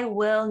 I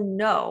will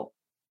know,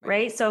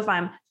 right? So if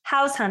I'm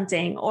house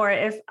hunting, or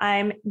if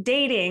I'm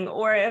dating,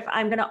 or if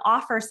I'm going to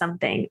offer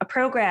something, a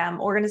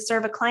program, or going to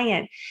serve a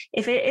client,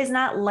 if it is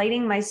not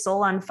lighting my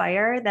soul on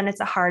fire, then it's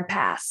a hard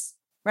pass.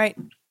 Right.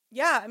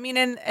 Yeah. I mean,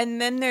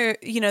 and then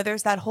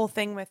there's that whole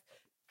thing with,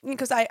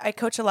 because I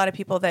coach a lot of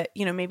people that,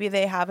 maybe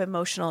they have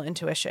emotional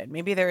intuition.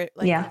 Maybe they're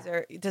like,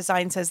 their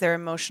design says they're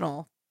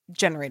emotional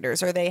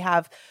generators, or they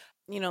have,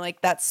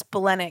 like that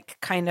splenic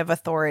kind of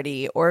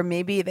authority, or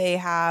maybe they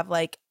have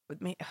like,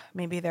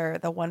 maybe they're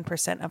the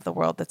 1% of the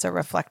world that's a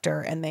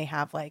reflector, and they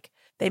have like,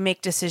 they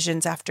make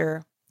decisions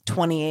after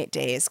 28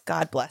 days.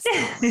 God bless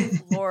them.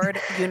 Lord,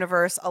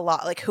 universe, a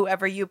lot, like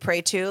whoever you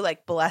pray to,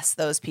 like bless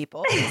those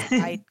people.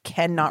 I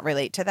cannot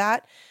relate to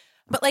that.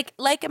 But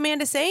like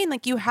Amanda's saying,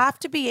 like you have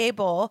to be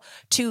able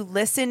to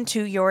listen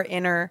to your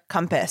inner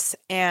compass,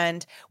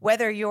 and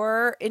whether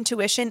your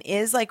intuition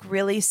is like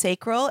really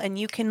sacral and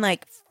you can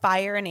like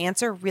fire an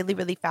answer really,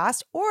 really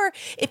fast, or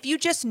if you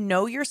just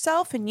know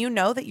yourself and you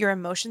know that your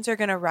emotions are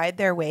going to ride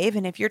their wave.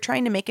 And if you're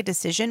trying to make a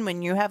decision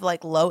when you have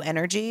like low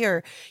energy,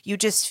 or you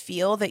just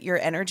feel that your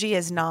energy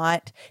is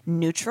not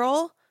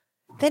neutral,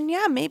 then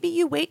yeah, maybe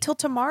you wait till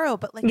tomorrow,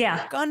 but like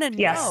you're going to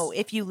know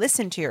if you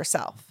listen to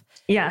yourself.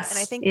 Yes. And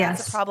I think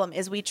that's the problem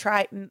is we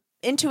try,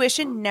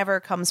 intuition never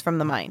comes from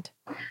the mind.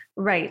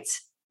 Right.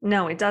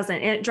 No, it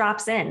doesn't. It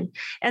drops in.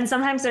 And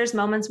sometimes there's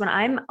moments when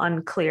I'm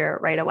unclear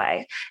right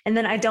away. And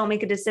then I don't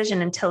make a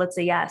decision until it's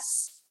a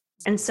yes.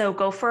 And so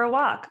go for a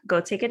walk, go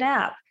take a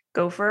nap,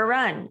 go for a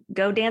run,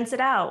 go dance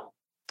it out,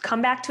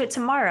 come back to it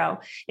tomorrow.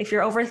 If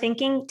you're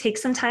overthinking, take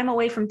some time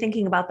away from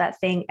thinking about that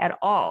thing at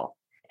all.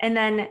 And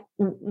then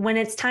when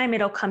it's time,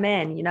 it'll come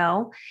in, you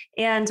know?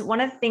 And one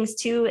of the things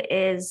too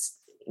is,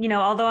 you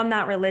know, although I'm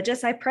not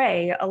religious, I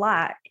pray a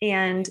lot.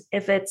 And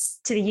if it's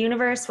to the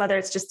universe, whether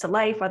it's just to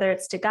life, whether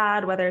it's to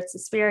God, whether it's the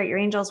spirit, your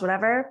angels,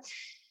 whatever,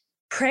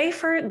 pray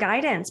for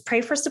guidance,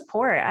 pray for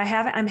support. I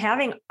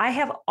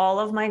have all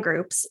of my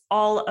groups,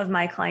 all of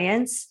my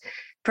clients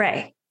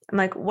pray. I'm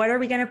like, what are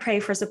we going to pray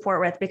for support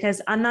with?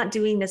 Because I'm not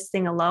doing this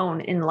thing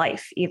alone in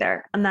life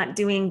either. I'm not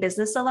doing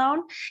business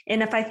alone.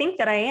 And if I think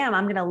that I am,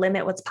 I'm going to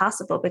limit what's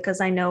possible because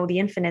I know the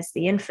infinite's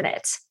the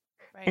infinite.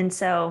 And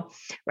so,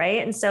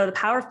 right. And so the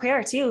power of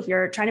prayer too, if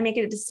you're trying to make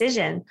a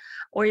decision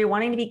or you're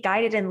wanting to be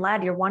guided and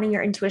led, you're wanting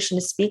your intuition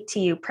to speak to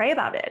you, pray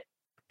about it.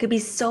 It could be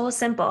so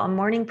simple. A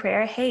morning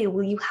prayer. Hey,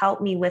 will you help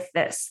me with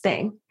this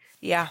thing?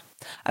 Yeah.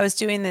 I was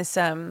doing this.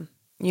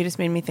 You just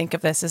made me think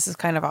of this. This is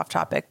kind of off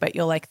topic, but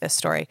you'll like this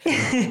story.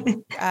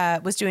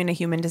 Was doing a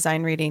human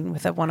design reading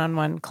with a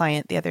one-on-one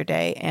client the other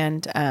day.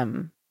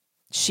 And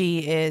she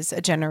is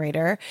a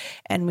generator.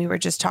 And we were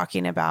just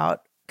talking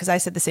about, because I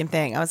said the same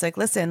thing. I was like,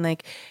 listen,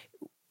 like,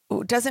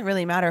 it doesn't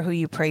really matter who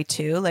you pray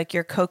to, like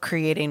you're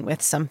co-creating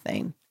with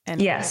something. And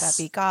whether that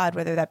be God,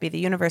 whether that be the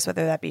universe,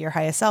 whether that be your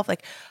highest self,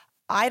 like,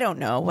 I don't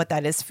know what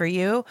that is for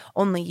you.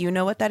 Only you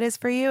know what that is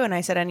for you. And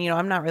I said, and you know,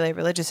 I'm not really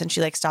religious. And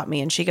she like stopped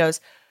me and she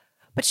goes,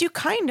 but you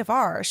kind of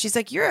are. She's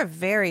like, you're a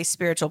very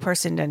spiritual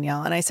person,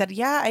 Danielle. And I said,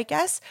 yeah, I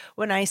guess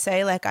when I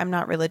say like, I'm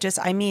not religious,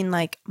 I mean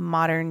like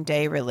modern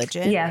day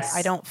religion. Yes.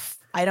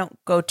 I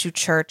don't go to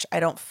church.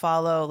 I don't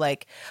follow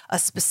like a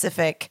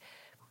specific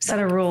set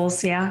of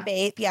rules. Yeah.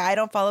 Faith. Yeah. I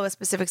don't follow a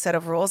specific set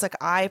of rules. Like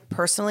I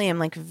personally am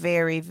like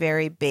very,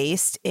 very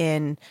based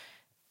in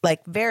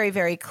like very,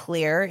 very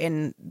clear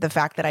in the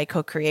fact that I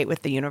co-create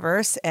with the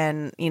universe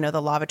and, you know,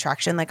 the law of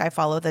attraction. Like I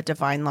follow the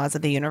divine laws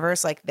of the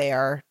universe. Like they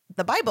are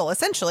the Bible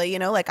essentially, you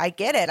know, like I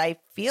get it. I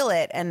feel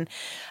it.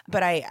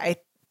 But I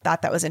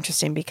thought that was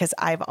interesting because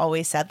I've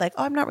always said like,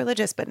 oh, I'm not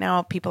religious, but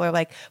now people are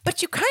like,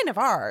 but you kind of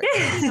are.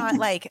 Not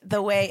like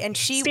the way, and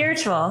she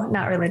spiritual,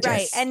 not religious.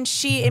 Right. And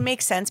it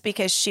makes sense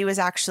because she was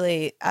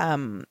actually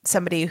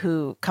somebody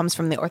who comes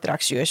from the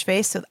Orthodox Jewish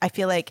faith. So I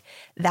feel like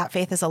that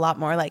faith is a lot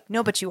more like,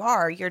 no, but you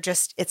are,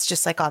 it's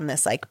just like on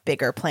this like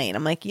bigger plane.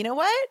 I'm like, you know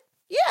what?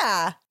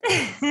 Yeah.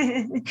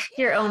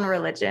 Your own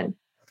religion.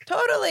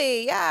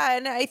 Totally. Yeah.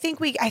 And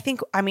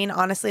I mean,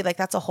 honestly, like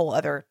that's a whole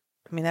other,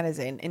 I mean, that is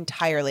an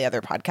entirely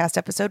other podcast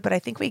episode, but I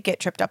think we get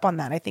tripped up on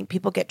that. I think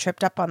people get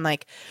tripped up on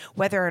like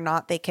whether or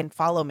not they can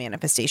follow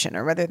manifestation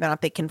or whether or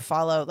not they can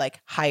follow like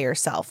higher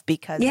self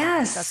because it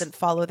doesn't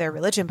follow their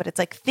religion. But it's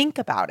like, think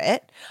about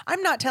it.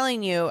 I'm not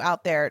telling you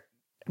out there,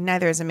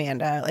 neither is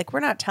Amanda. Like, we're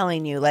not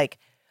telling you like,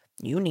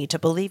 you need to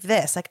believe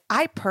this. Like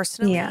I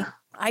personally,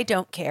 I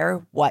don't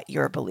care what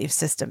your belief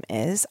system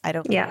is. I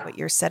don't care what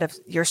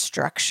your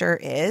structure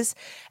is,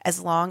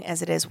 as long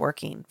as it is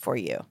working for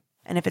you.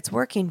 And if it's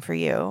working for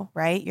you,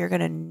 right, you're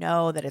going to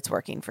know that it's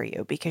working for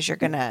you because you're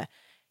going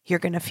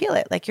to feel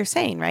it. Like you're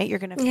saying, right? You're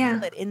going to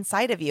feel it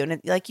inside of you.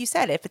 And like you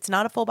said, if it's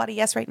not a full body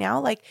yes right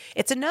now, like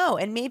it's a no.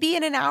 And maybe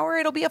in an hour,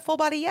 it'll be a full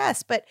body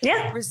yes, but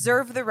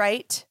reserve the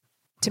right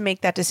to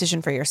make that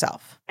decision for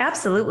yourself.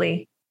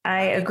 Absolutely.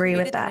 I agree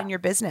with that. In your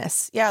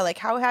business. Yeah. Like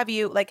how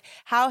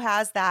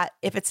has that,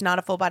 if it's not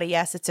a full body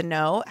yes, it's a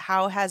no,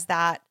 how has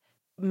that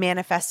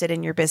manifested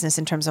in your business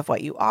in terms of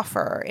what you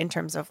offer, in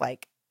terms of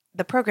like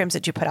the programs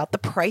that you put out, the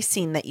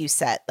pricing that you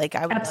set? Like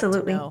I would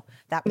absolutely love to know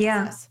that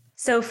process.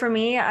 So for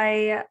me,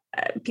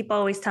 people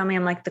always tell me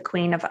I'm like the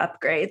queen of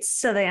upgrades.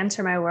 So they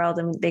enter my world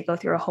and they go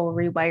through a whole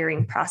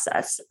rewiring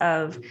process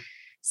of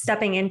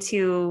stepping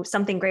into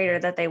something greater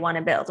that they want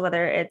to build,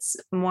 whether it's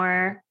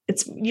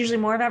usually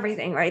more of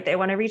everything, right? They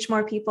want to reach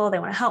more people. They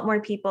want to help more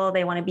people.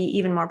 They want to be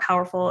even more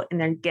powerful in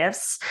their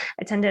gifts.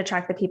 I tend to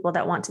attract the people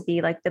that want to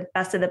be like the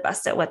best of the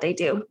best at what they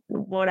do,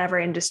 whatever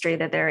industry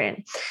that they're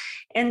in.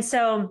 And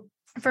so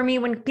for me,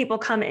 when people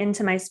come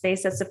into my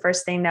space, that's the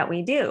first thing that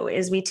we do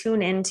is we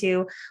tune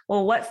into,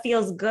 well, what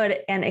feels good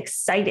and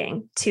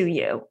exciting to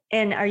you?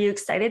 And are you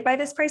excited by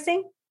this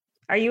pricing?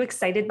 Are you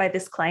excited by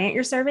this client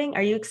you're serving?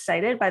 Are you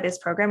excited by this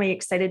program? Are you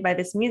excited by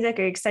this music?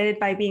 Are you excited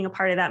by being a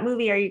part of that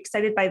movie? Are you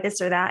excited by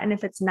this or that? And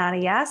if it's not a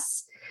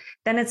yes,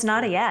 then it's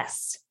not a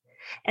yes.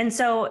 And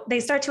so they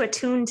start to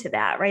attune to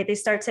that, right? They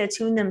start to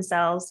attune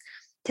themselves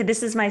to,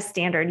 this is my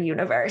standard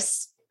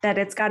universe, that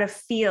it's got to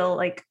feel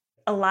like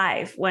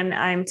alive when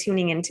I'm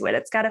tuning into it.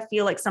 It's got to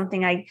feel like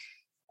something I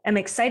am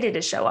excited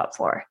to show up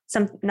for,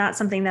 not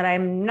something that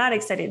I'm not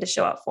excited to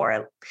show up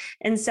for.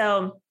 And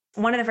so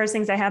one of the first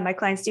things I have my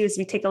clients do is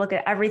we take a look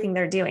at everything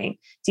they're doing.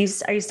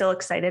 Are you still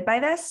excited by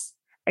this?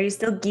 Are you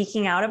still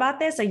geeking out about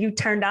this? Are you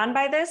turned on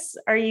by this?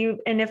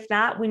 And if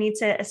not, we need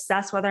to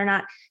assess whether or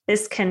not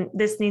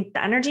the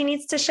energy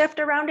needs to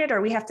shift around it,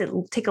 or we have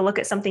to take a look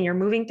at something you're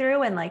moving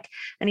through and like,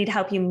 I need to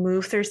help you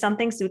move through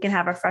something so we can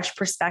have a fresh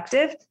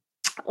perspective,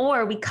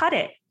 or we cut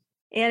it.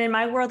 And in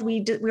my world,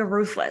 we're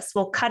ruthless.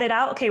 We'll cut it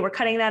out. Okay, we're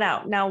cutting that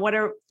out. Now,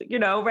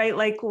 right?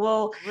 Like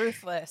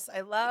ruthless.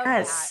 I love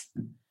yes.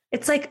 that.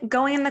 It's like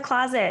going in the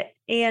closet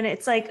and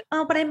it's like,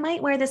 oh, but I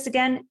might wear this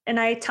again. And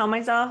I tell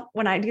myself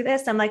when I do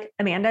this, I'm like,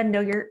 Amanda, no,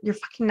 you're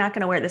fucking not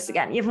going to wear this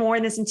again. You haven't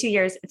worn this in 2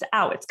 years. It's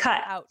out. It's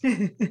cut. Out.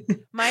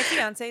 My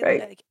fiance, Right.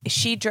 like,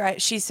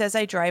 she says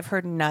I drive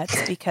her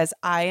nuts because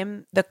I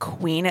am the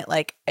queen at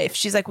like, if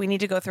she's like, we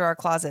need to go through our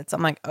closets.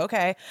 I'm like,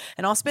 okay.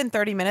 And I'll spend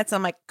 30 minutes.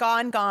 I'm like,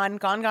 gone. I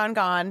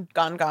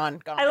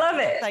love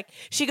it. Like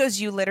she goes,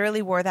 you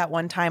literally wore that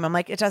one time. I'm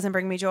like, it doesn't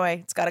bring me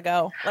joy. It's got to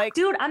go. Like,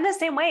 dude, I'm the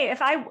same way.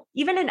 If I,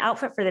 even an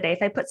outfit for the day,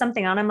 if I put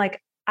something on, I'm like,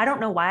 I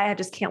don't know why I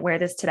just can't wear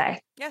this today.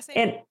 yeah, same.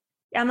 And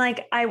I'm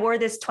like, I wore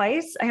this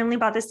twice. I only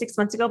bought this 6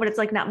 months ago, but it's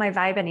like not my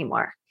vibe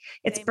anymore.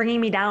 It's Same. bringing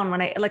me down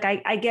when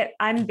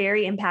I'm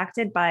very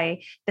impacted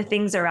by the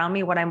things around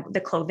me,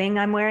 the clothing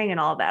I'm wearing and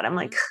all of that. I'm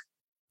like,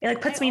 it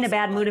like puts me in a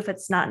bad mood if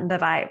it's not in the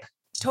vibe.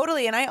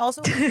 Totally. And I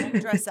also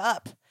dress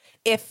up.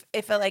 If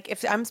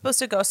I'm supposed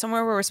to go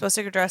somewhere where we're supposed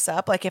to go dress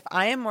up, like if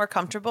I am more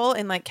comfortable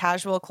in like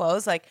casual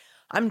clothes, like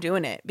I'm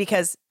doing it,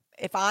 because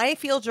if I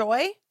feel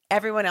joy,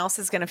 everyone else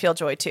is going to feel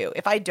joy too.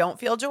 If I don't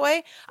feel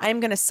joy,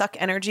 I'm going to suck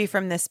energy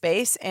from this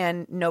space,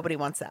 and nobody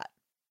wants that.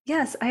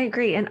 Yes, I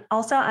agree. And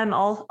also I'm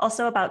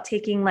also about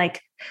taking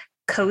like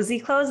cozy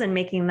clothes and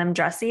making them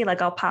dressy.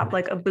 Like I'll pop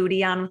like a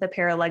booty on with a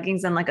pair of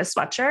leggings and like a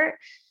sweatshirt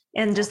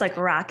and just like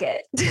rock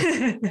it.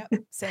 Yep,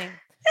 same.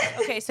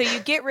 Okay. So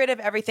you get rid of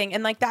everything.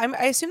 And like that,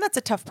 I assume that's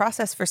a tough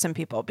process for some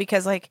people,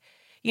 because like,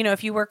 you know,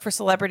 if you work for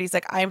celebrities,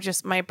 like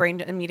my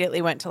brain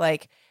immediately went to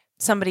like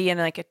somebody in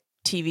like a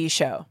TV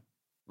show,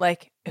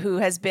 like who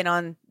has been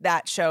on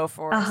that show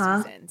for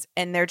seasons,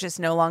 and they're just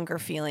no longer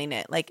feeling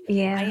it. Like,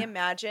 yeah. I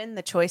imagine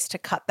the choice to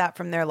cut that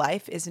from their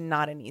life is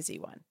not an easy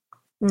one.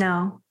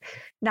 No,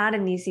 not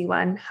an easy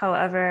one.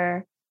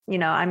 However, you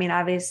know, I mean,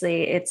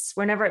 obviously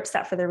we're never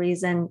upset for the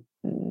reason.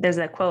 There's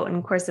a quote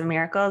in Course of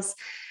Miracles.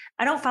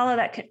 I don't follow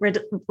that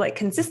like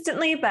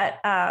consistently, but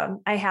I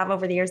have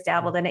over the years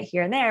dabbled in it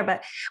here and there.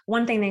 But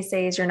one thing they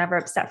say is you're never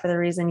upset for the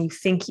reason you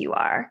think you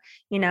are,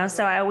 you know?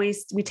 So we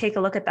take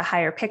a look at the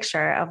higher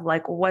picture of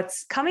like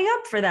what's coming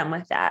up for them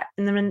with that.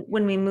 And then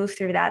when we move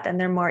through that, then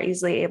they're more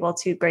easily able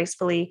to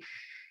gracefully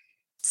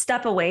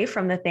step away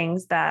from the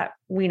things that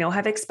we know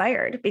have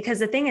expired. Because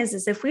the thing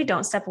is if we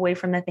don't step away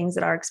from the things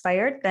that are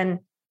expired, then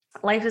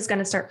life is going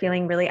to start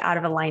feeling really out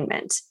of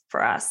alignment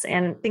for us,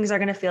 and things are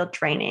going to feel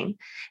draining.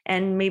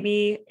 And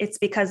maybe it's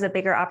because a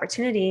bigger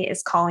opportunity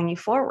is calling you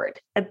forward.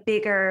 A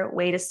bigger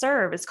way to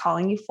serve is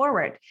calling you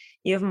forward.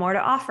 You have more to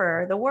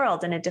offer the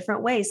world in a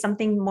different way.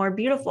 Something more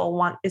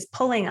beautiful is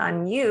pulling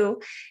on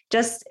you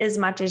just as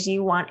much as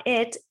you want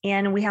it.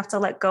 And we have to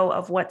let go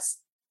of what's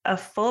a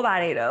full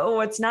body though,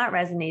 what's not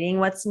resonating,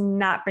 what's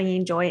not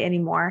bringing joy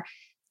anymore,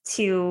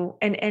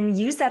 and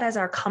use that as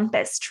our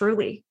compass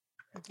truly.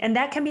 And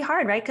that can be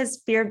hard, right?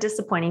 Because fear of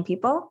disappointing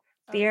people,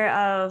 fear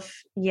of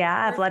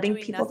letting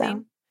people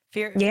down.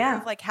 Fear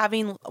of like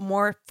having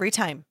more free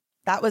time.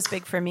 That was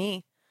big for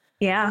me.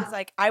 Yeah.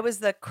 I was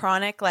the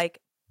chronic,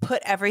 like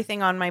put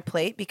everything on my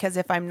plate, because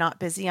if I'm not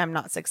busy, I'm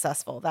not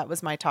successful. That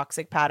was my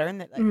toxic pattern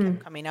that like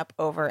kept coming up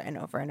over and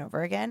over and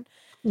over again.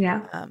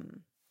 Yeah.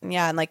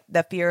 And like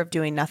the fear of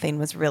doing nothing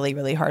was really,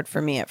 really hard for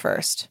me at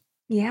first.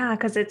 Yeah.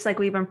 Cause it's like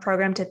we've been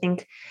programmed to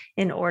think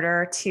in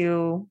order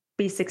to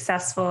be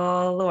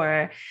successful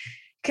or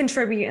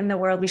contribute in the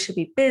world, we should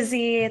be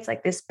busy. It's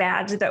like this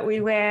badge that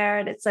we wear.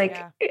 And it's like,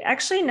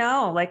 actually,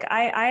 no, like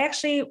I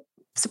actually,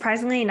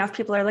 surprisingly enough,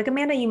 people are like,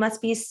 Amanda, you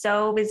must be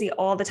so busy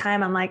all the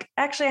time. I'm like,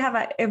 actually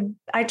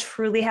I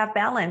truly have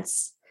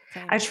balance.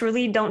 Same. I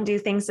truly don't do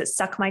things that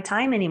suck my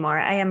time anymore.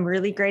 I am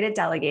really great at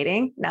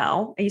delegating.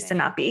 No, I used to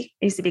not be.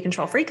 I used to be a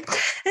control freak.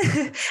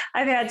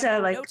 I've had to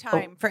like no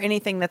time for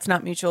anything that's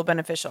not mutual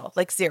beneficial,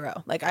 like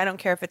zero. Like, I don't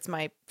care if it's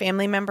my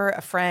family member,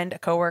 a friend, a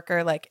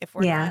coworker, like if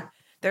we're not,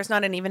 there's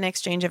not an even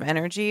exchange of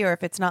energy, or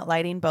if it's not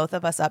lighting both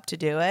of us up to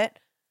do it.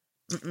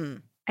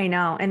 I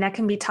know. And that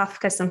can be tough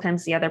because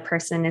sometimes the other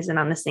person isn't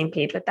on the same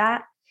page with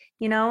that,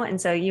 you know?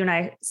 And so you and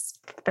I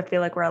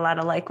feel like we're a lot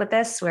alike with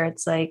this, where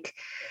it's like,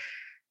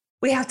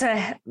 we have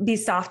to be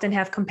soft and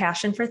have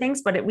compassion for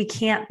things, but we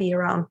can't be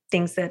around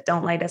things that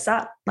don't light us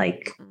up.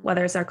 Like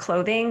whether it's our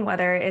clothing,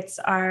 whether it's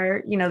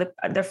our,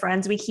 the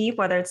friends we keep,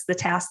 whether it's the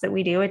tasks that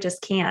we do, it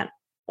just can't.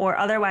 Or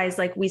otherwise,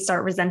 like we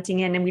start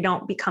resenting it and we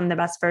don't become the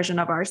best version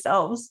of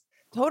ourselves.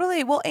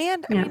 Totally. Well,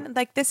 and I mean,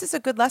 like, this is a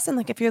good lesson.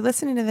 Like, if you're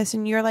listening to this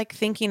and you're like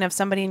thinking of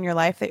somebody in your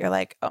life that you're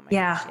like, oh my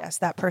gosh, yes,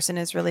 that person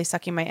is really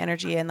sucking my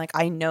energy. And like,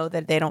 I know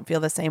that they don't feel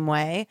the same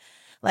way.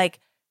 Like,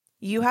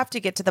 you have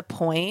to get to the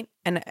point,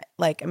 and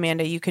like,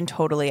 Amanda, you can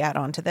totally add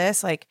on to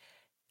this. Like,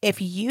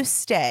 if you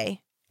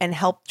stay and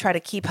try to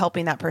keep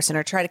helping that person,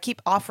 or try to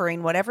keep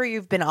offering whatever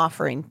you've been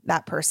offering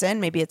that person,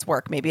 maybe it's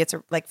work, maybe it's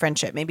like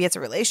friendship, maybe it's a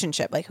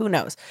relationship, like who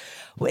knows?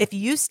 If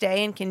you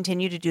stay and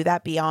continue to do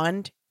that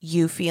beyond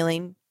you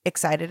feeling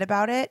excited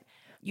about it,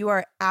 you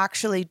are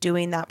actually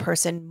doing that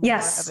person more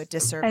of a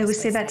disservice. I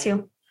always say that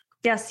too.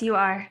 Yes, you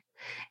are.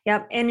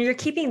 Yep. And you're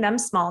keeping them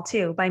small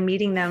too by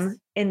meeting them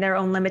in their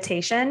own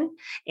limitation,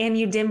 and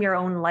you dim your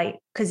own light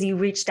because you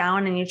reach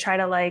down and you try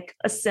to like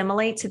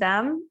assimilate to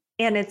them.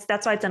 And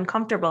that's why it's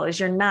uncomfortable, is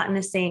you're not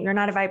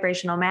a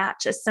vibrational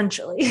match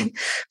essentially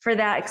for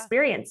that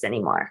experience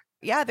anymore.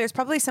 Yeah, there's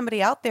probably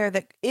somebody out there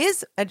that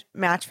is a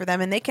match for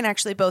them, and they can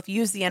actually both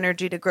use the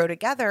energy to grow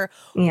together,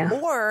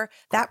 or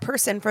that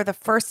person for the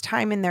first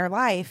time in their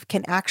life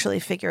can actually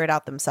figure it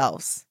out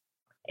themselves.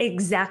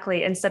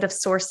 Exactly. Instead of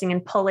sourcing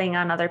and pulling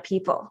on other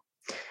people,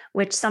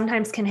 which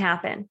sometimes can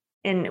happen.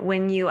 And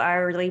when you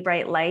are really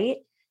bright light,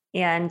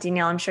 and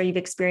Danielle, I'm sure you've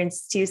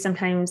experienced too,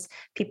 sometimes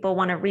people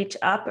want to reach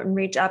up and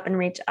reach up and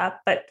reach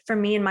up. But for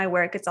me in my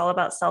work, it's all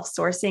about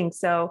self-sourcing.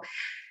 So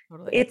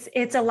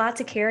it's a lot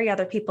to carry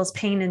other people's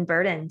pain and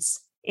burdens.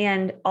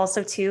 And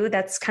also too,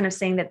 that's kind of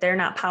saying that they're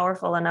not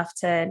powerful enough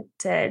to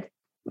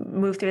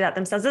move through that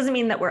themselves. Doesn't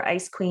mean that we're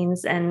ice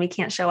queens and we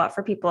can't show up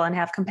for people and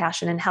have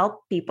compassion and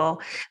help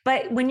people.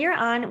 But when you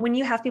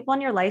have people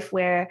in your life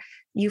where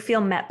you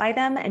feel met by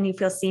them and you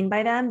feel seen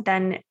by them,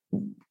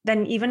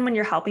 then even when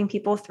you're helping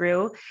people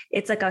through,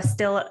 it's like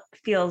still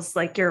feels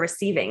like you're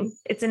receiving.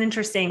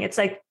 It's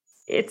like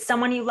it's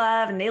someone you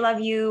love and they love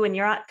you, and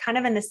you're kind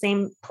of in the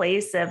same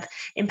place of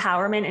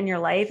empowerment in your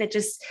life. It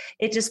just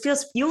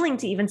feels fueling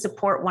to even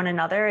support one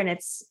another. And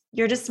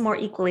you're just more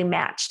equally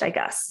matched, I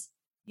guess.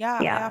 Yeah.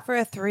 I offer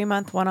a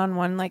 3-month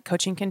one-on-one like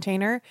coaching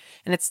container,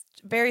 and it's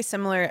very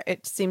similar.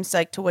 It seems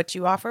like to what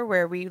you offer,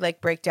 where we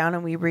like break down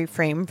and we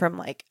reframe from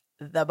like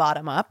the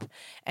bottom up.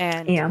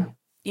 And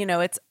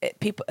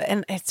people,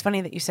 and it's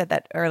funny that you said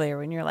that earlier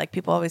when you're like,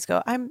 people always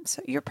go,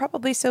 you're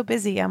probably so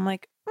busy. I'm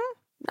like,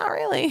 not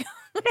really.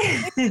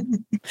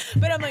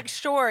 But I'm like,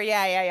 sure.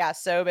 Yeah.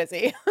 So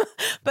busy.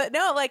 But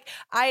no, like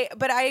I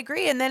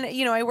agree. And then,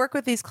 I work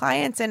with these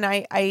clients, and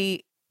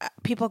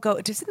people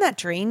go, doesn't that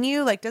drain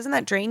you? Like, doesn't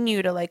that drain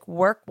you to like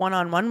work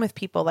one-on-one with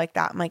people like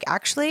that? I'm like,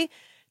 actually,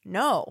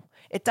 no,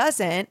 it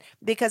doesn't,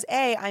 because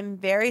I'm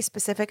very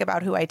specific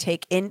about who I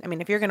take in. I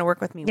mean, if you're going to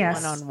work with me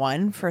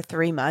one-on-one for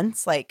 3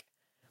 months, like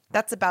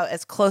that's about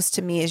as close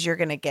to me as you're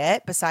going to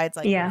get, besides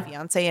like my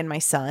fiance and my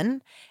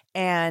son.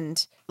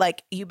 And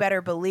like, you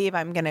better believe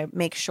I'm going to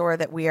make sure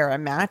that we are a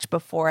match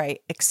before I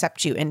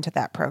accept you into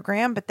that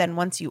program. But then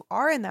once you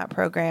are in that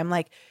program,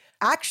 like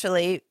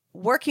actually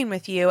working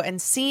with you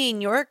and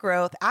seeing your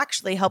growth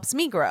actually helps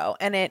me grow,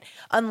 and it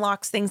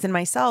unlocks things in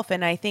myself.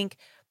 And I think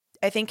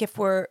if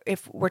we're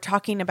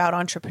talking about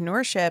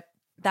entrepreneurship,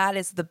 that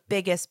is the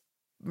biggest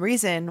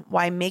reason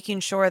why making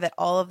sure that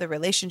all of the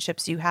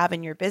relationships you have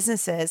in your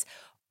businesses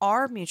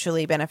are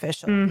mutually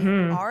beneficial,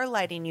 are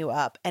lighting you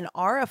up, and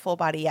are a full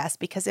body yes.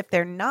 Because if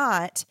they're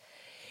not,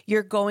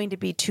 you're going to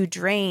be too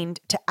drained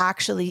to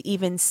actually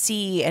even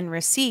see and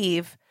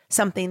receive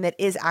something that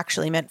is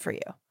actually meant for you.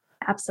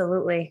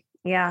 Absolutely.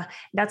 Yeah.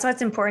 That's why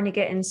it's important to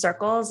get in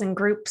circles and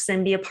groups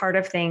and be a part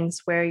of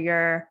things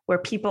where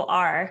people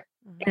are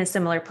in a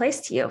similar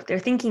place to you. They're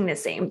thinking the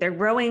same. They're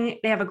growing.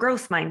 They have a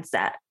growth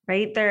mindset,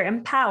 right? They're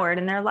empowered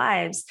in their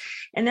lives,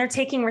 and they're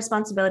taking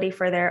responsibility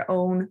for their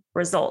own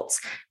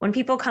results. When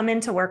people come in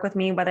to work with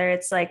me, whether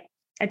it's like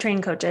I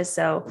train coaches.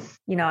 So,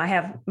 I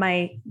have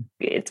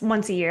it's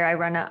once a year, I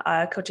run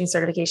a coaching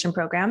certification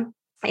program.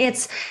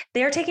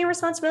 They're taking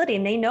responsibility,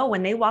 and they know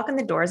when they walk in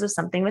the doors of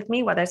something with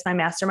me, whether it's my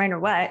mastermind or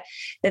what,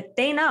 that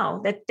they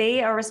know that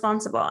they are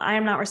responsible. I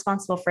am not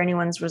responsible for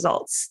anyone's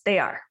results. They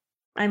are.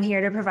 I'm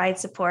here to provide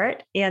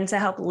support and to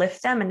help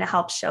lift them and to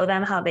help show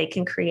them how they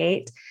can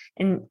create,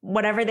 and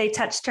whatever they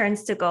touch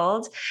turns to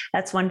gold.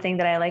 That's one thing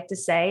that I like to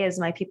say is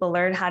my people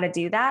learn how to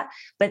do that,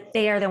 but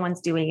they are the ones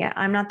doing it.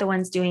 I'm not the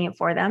ones doing it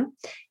for them.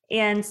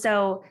 And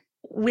so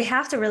we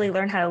have to really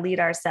learn how to lead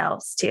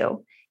ourselves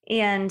too,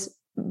 and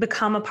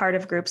become a part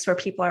of groups where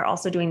people are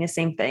also doing the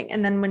same thing.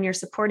 And then when you're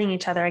supporting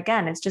each other,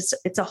 again,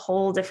 it's a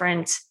whole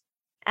different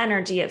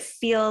energy. It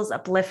feels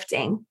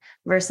uplifting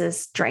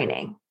versus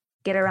draining.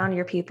 Get around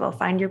your people,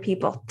 find your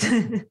people.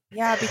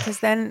 Yeah,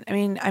 because then, I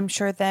mean, I'm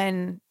sure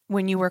then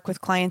when you work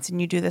with clients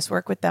and you do this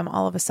work with them,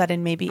 all of a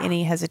sudden, maybe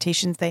any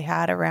hesitations they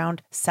had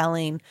around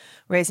selling,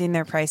 raising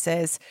their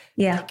prices.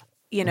 Yeah.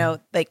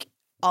 Like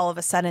all of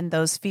a sudden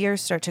those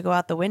fears start to go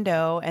out the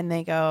window, and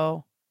they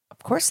go, of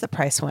course the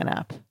price went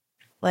up.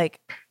 Like,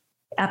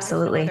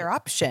 absolutely. no other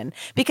option,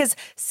 because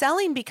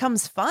selling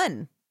becomes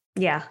fun.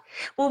 Yeah.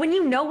 Well, when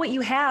you know what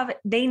you have,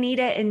 they need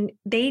it. And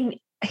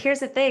here's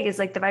the thing is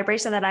like the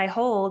vibration that I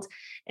hold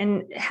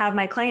and have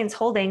my clients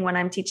holding when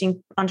I'm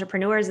teaching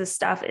entrepreneurs this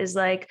stuff is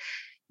like,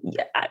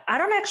 I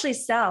don't actually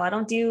sell.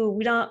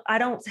 We don't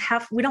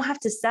have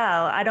to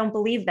sell. I don't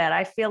believe that.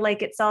 I feel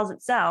like it sells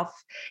itself.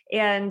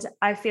 And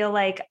I feel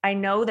like I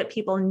know that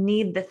people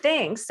need the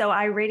thing. So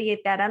I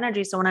radiate that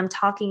energy. So when I'm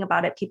talking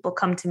about it, people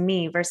come to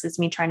me versus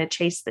me trying to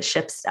chase the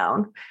ships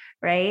down.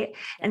 Right.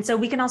 And so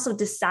we can also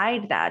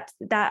decide that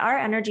our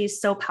energy is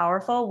so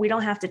powerful. We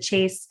don't have to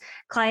chase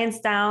clients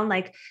down.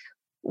 Like,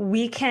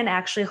 we can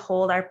actually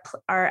hold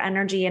our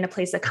energy in a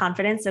place of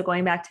confidence. So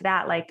going back to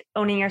that, like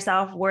owning your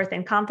self-worth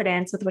and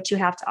confidence with what you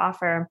have to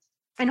offer,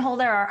 and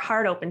hold our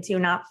heart open to,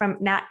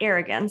 not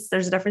arrogance.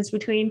 There's a difference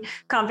between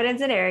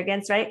confidence and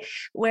arrogance, right?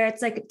 Where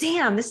it's like,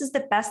 damn, this is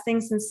the best thing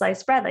since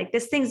sliced bread. Like,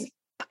 this thing's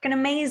fucking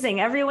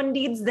amazing. Everyone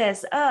needs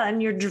this.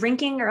 And you're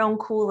drinking your own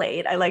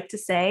Kool-Aid. I like to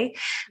say,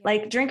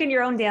 like, drinking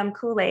your own damn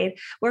Kool-Aid,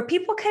 where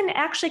people can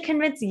actually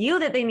convince you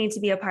that they need to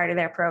be a part of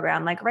their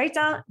program. Like, write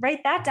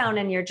that down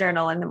in your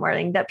journal in the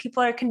morning, that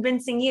people are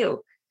convincing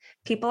you.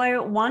 People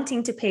are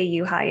wanting to pay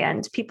you high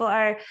end. People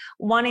are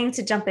wanting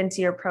to jump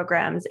into your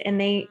programs, and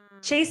they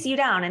chase you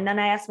down. And then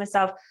I ask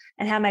myself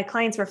and have my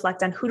clients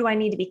reflect on, who do I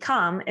need to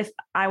become if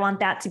I want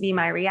that to be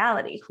my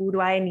reality? Who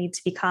do I need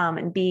to become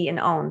and be and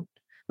own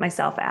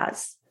myself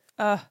as?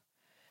 Oh,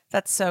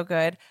 that's so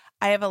good.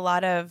 I have a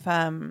lot of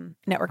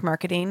network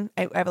marketing.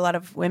 I have a lot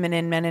of women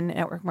and men in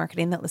network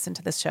marketing that listen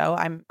to this show.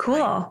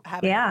 Cool. I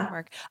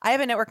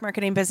have a network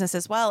marketing business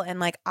as well. And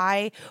like,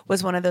 I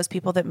was one of those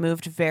people that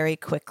moved very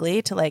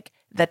quickly to like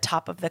the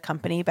top of the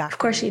company back. Of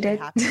course you did.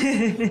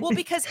 Well,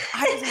 because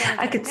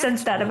I could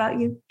sense that about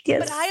you.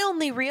 Yes. But I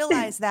only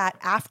realized that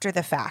after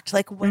the fact.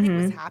 Like, when it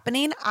was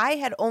happening,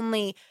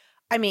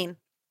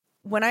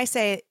 when I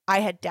say I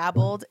had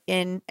dabbled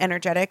in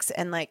energetics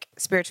and like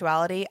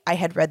spirituality, I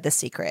had read The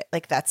Secret.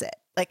 Like, that's it.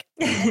 Like,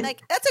 and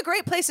like, that's a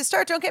great place to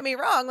start. Don't get me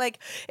wrong. Like,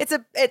 it's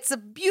a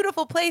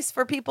beautiful place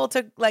for people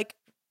to like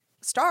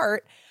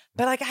start.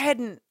 But like, I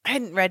hadn't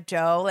read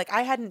Joe. Like,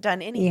 I hadn't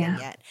done anything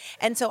yet.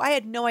 And so I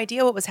had no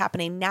idea what was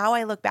happening. Now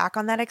I look back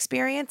on that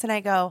experience and I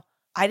go,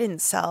 I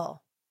didn't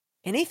sell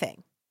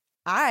anything.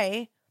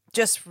 I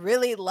just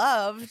really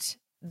loved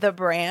the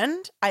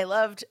brand. I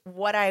loved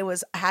what I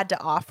had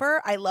to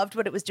offer. I loved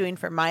what it was doing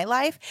for my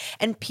life.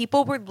 And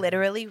people were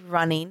literally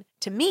running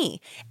to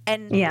me.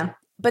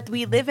 But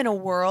we live in a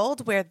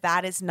world where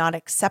that is not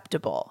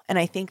acceptable. And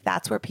I think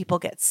that's where people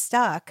get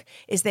stuck,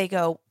 is they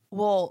go,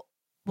 well,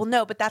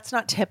 no, but that's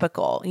not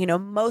typical. You know,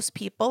 most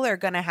people are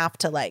going to have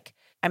to like,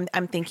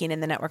 I'm thinking in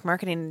the network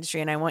marketing industry,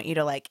 and I want you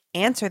to like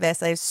answer this.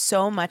 There's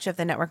so much of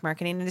the network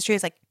marketing industry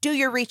is like, do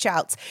your reach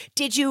outs.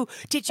 Did you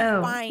Did you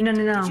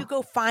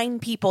go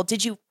find people?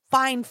 Did you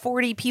find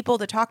 40 people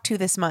to talk to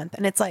this month?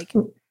 And it's like,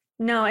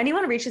 no,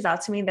 anyone reaches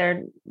out to me,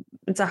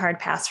 it's a hard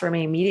pass for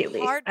me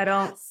immediately.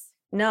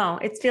 No,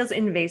 it feels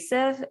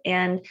invasive,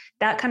 and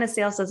that kind of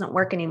sales doesn't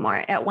work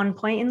anymore. At one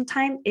point in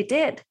time, it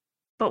did,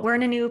 but we're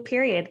in a new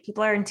period.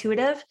 People are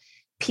intuitive.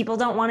 People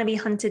don't want to be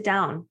hunted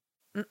down.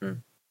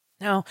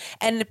 No.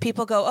 And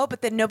people go, oh,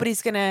 but then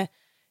nobody's going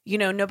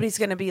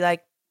to be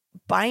like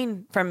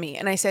buying from me.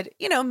 And I said,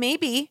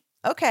 maybe.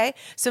 Okay.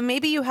 So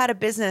maybe you had a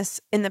business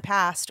in the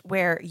past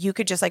where you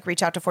could just like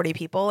reach out to 40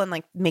 people and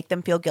like make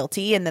them feel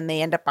guilty. And then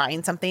they end up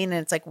buying something and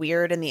it's like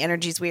weird and the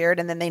energy's weird.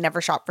 And then they never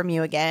shop from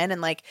you again.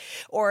 And like,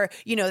 or,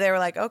 they were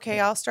like,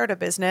 okay, I'll start a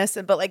business.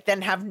 But like,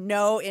 then have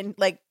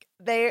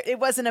it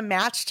wasn't a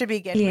match to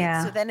begin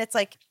with. So then it's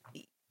like,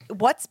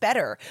 what's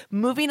better,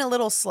 moving a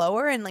little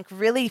slower and like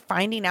really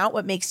finding out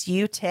what makes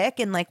you tick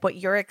and like what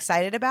you're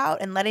excited about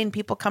and letting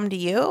people come to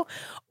you,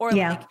 or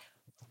like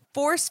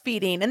force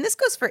feeding? And this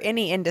goes for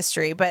any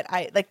industry, but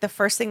I like the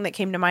first thing that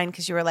came to mind,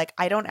 because you were like,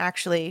 I don't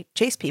actually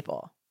chase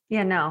people.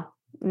 Yeah, no.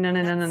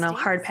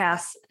 Hard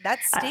pass. That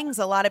stings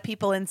a lot of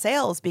people in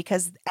sales,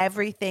 because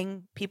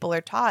everything people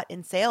are taught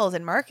in sales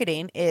and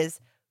marketing is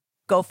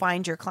go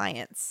find your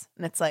clients.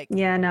 And it's like,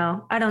 yeah,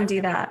 no, I don't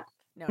do that.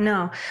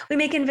 No, we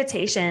make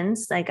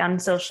invitations, like on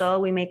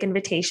social, we make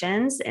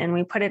invitations and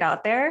we put it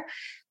out there.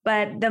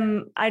 But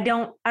I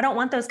don't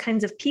want those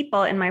kinds of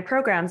people in my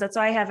programs. That's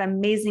why I have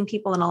amazing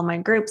people in all my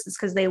groups, is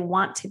because they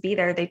want to be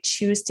there. They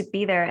choose to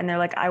be there. And they're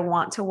like, I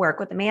want to work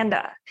with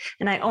Amanda,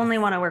 and I only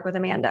want to work with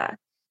Amanda.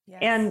 Yes.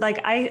 And like,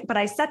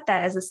 I set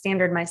that as a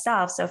standard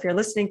myself. So if you're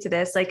listening to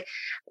this, like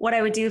what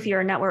I would do if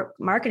you're in network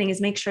marketing is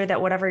make sure that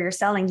whatever you're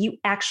selling, you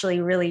actually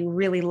really,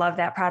 really love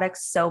that product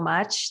so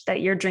much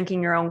that you're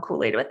drinking your own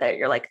Kool-Aid with it.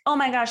 You're like, oh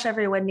my gosh,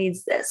 everyone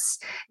needs this.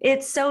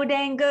 It's so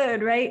dang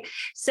good. Right.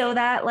 So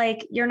that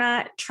like, you're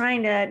not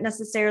trying to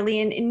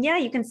necessarily, and yeah,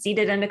 you can seed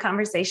it into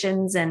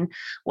conversations and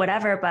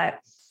whatever. But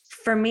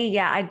for me,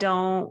 I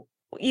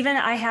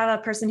have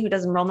a person who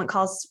does enrollment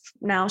calls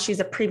now. She's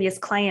a previous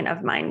client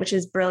of mine, which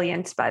is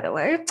brilliant, by the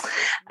way.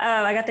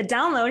 I got the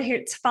download here.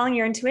 It's following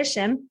your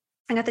intuition.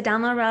 I got the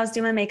download while I was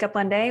doing my makeup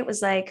one day. It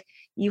was like,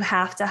 you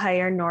have to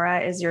hire Nora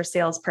as your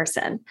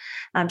salesperson.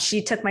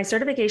 She took my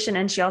certification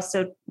and she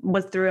also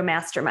was through a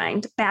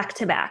mastermind back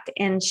to back,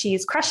 and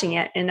she's crushing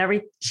it and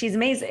she's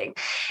amazing.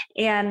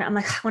 And I'm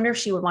like, I wonder if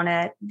she would want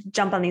to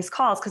jump on these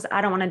calls, because I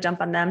don't want to jump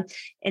on them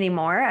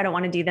anymore. I don't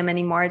want to do them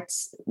anymore.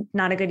 It's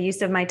not a good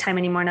use of my time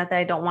anymore. Not that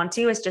I don't want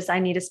to, it's just, I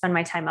need to spend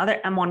my time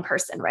I'm one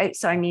person, right?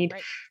 So I need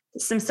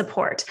some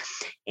support.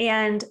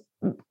 And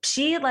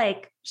she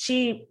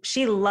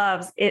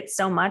loves it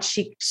so much.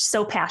 She's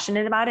so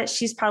passionate about it.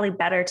 She's probably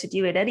better to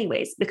do it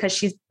anyways, because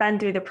she's been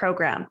through the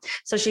program.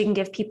 So she can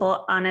give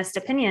people honest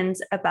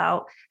opinions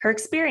about her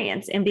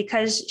experience. And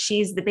because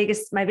she's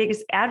my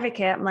biggest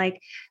advocate, I'm like,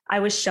 I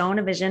was shown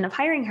a vision of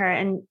hiring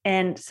her.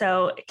 And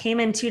so it came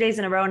in 2 days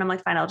in a row, and I'm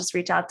like, fine, I'll just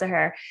reach out to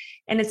her.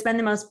 And it's been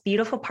the most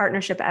beautiful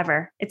partnership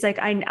ever. It's like,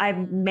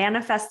 I've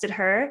manifested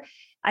her.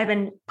 I've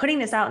been putting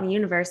this out in the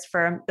universe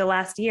for the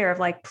last year of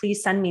like,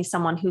 please send me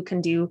someone who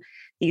can do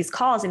these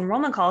calls,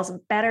 enrollment calls,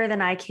 better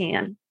than I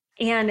can.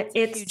 And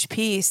it's a huge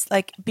piece,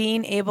 like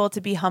being able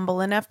to be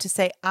humble enough to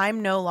say,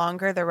 I'm no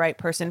longer the right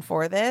person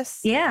for this.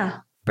 Yeah.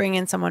 Bring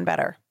in someone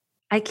better.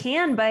 I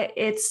can, but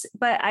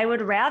I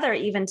would rather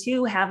even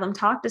too have them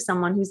talk to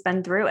someone who's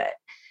been through it,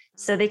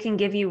 so they can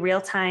give you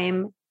real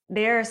time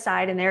their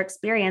side and their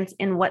experience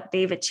in what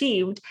they've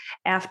achieved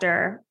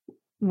after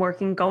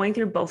going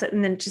through both.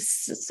 And then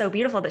just so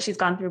beautiful that she's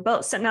gone through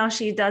both. So now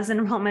she does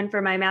enrollment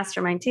for my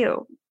mastermind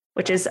too,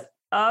 which is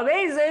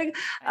amazing.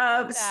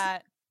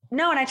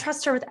 No, and I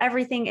trust her with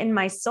everything in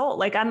my soul.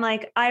 Like, I'm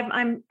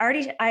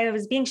already, I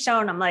was being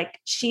shown, I'm like,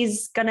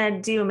 she's going to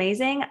do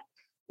amazing.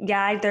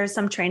 Yeah, there's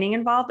some training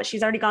involved, but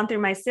she's already gone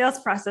through my sales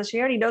process. She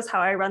already knows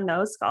how I run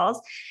those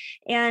calls.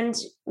 And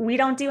we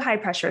don't do high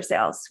pressure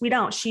sales. We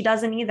don't, she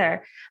doesn't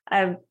either.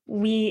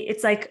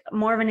 It's like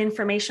more of an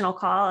informational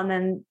call, and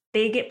then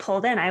they get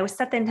pulled in. I always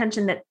set the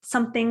intention that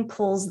something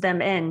pulls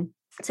them in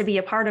to be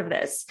a part of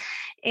this.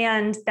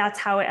 And that's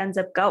how it ends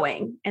up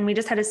going. And we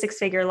just had a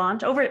 6-figure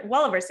launch,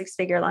 well over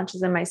 6-figure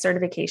launches in my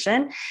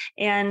certification.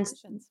 And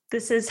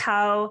this is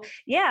how,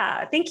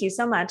 thank you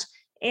so much.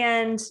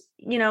 And,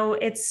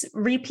 it's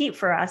repeat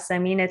for us. I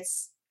mean,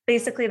 it's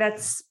basically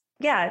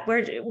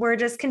we're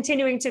just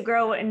continuing to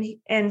grow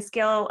and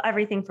scale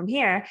everything from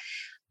here.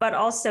 But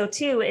also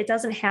too, it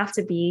doesn't have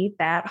to be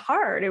that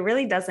hard. It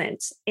really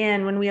doesn't.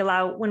 And when we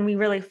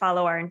really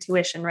follow our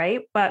intuition,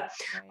 right? But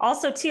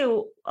also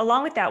too,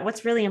 along with that,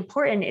 what's really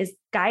important is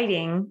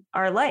guiding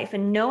our life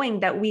and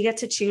knowing that we get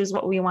to choose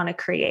what we want to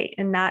create,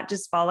 and not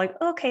just follow like,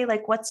 okay,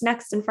 like what's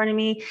next in front of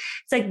me.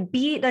 It's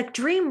like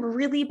dream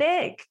really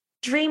big.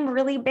 Dream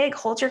really big,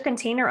 hold your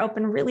container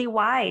open really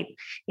wide,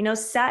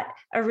 set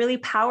a really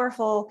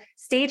powerful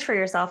stage for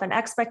yourself, an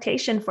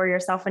expectation for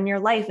yourself in your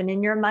life and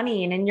in your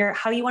money and in your,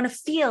 how you want to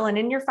feel and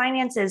in your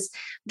finances.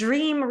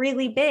 Dream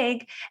really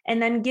big,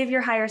 and then give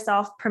your higher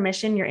self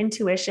permission, your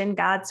intuition,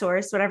 God,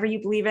 source, whatever you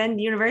believe in,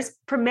 the universe,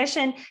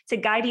 permission to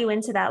guide you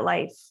into that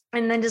life.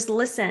 And then just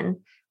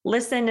listen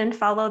and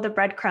follow the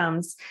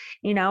breadcrumbs,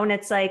 and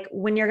it's like,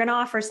 when you're going to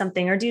offer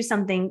something or do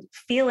something,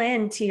 feel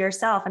into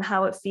yourself and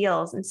how it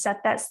feels, and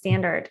set that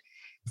standard.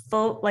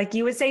 Full, like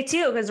you would say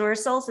too, because we're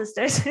soul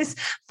sisters, is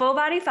full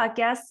body fuck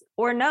yes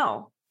or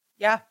no.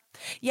 Yeah.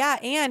 Yeah.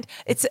 And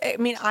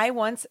when I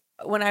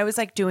was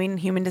like doing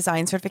human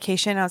design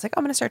certification, I was like,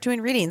 I'm going to start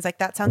doing readings. Like,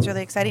 that sounds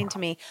really exciting to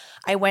me.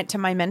 I went to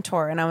my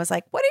mentor and I was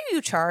like, what do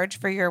you charge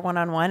for your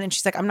one-on-one? And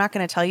she's like, I'm not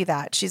going to tell you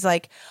that. She's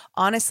like,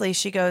 honestly,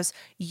 she goes,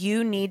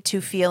 you need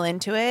to feel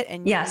into it,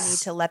 and you need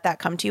to let that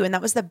come to you. And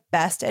that was the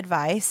best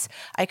advice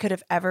I could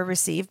have ever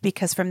received,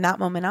 because from that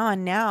moment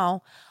on,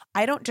 now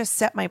I don't just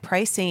set my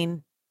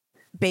pricing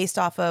based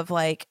off of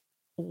like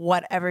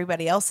what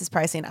everybody else is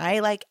pricing. I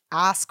like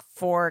ask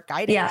for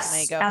guidance. Yes,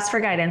 and I go, ask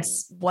for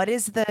guidance.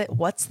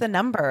 What's the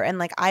number? And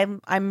like, I'm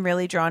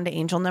really drawn to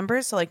angel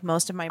numbers. So like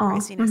most of my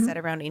pricing is set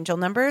around angel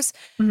numbers,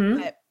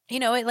 but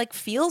it like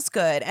feels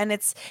good. And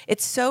it's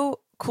so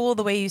cool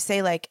the way you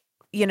say, like,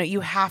 you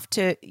have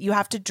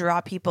to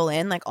draw people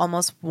in, like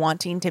almost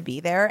wanting to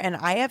be there. And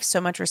I have so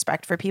much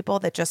respect for people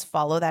that just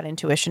follow that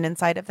intuition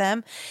inside of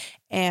them.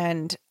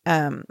 And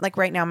like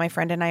right now, my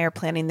friend and I are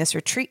planning this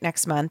retreat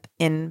next month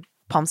in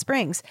Palm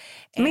Springs.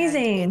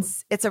 Amazing.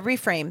 It's a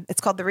reframe. It's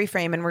called the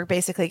reframe. And we're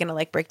basically going to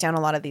like break down a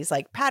lot of these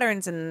like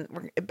patterns and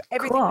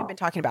everything we've been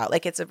talking about.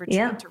 Like, it's a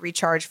retreat to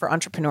recharge for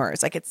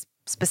entrepreneurs. Like, it's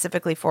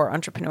specifically for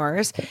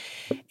entrepreneurs.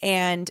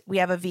 And we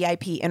have a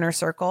VIP inner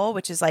circle,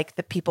 which is like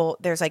the people,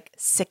 there's like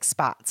 6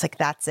 spots, like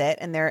that's it.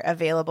 And they're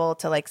available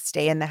to like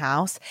stay in the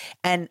house.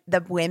 And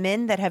the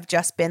women that have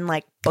just been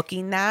like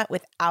booking that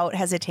without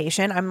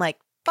hesitation, I'm like,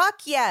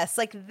 fuck yes.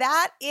 Like,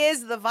 that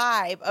is the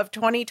vibe of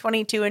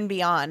 2022 and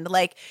beyond.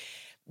 Like,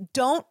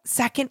 don't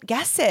second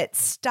guess it.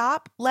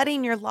 Stop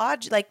letting your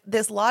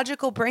this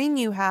logical brain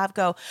you have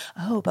go,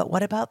 oh, but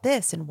what about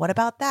this? And what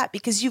about that?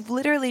 Because you've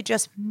literally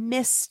just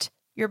missed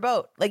your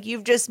boat. Like,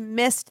 you've just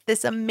missed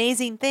this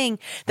amazing thing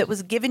that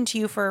was given to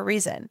you for a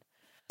reason.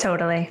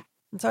 Totally.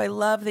 And so I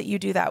love that you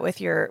do that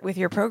with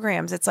your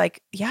programs. It's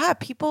like, yeah,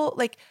 people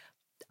like,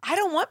 I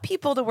don't want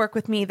people to work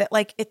with me that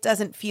like, it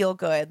doesn't feel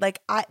good. Like,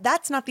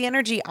 that's not the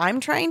energy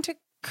I'm trying to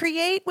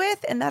create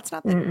with. And that's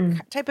not the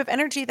Mm-mm. type of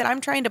energy that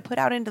I'm trying to put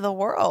out into the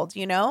world,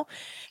 you know?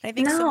 And I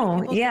think so many No,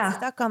 people get yeah.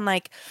 stuck on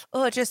like,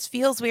 oh, it just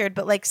feels weird.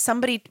 But like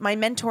my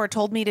mentor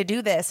told me to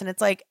do this. And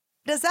it's like,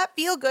 does that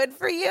feel good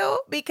for you?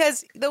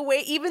 Because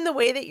even the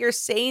way that you're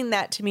saying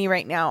that to me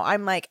right now,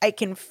 I'm like, I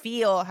can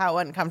feel how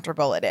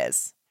uncomfortable it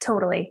is.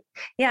 Totally.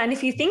 Yeah. And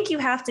if you think you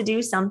have to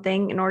do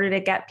something in order to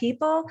get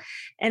people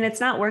and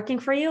it's not working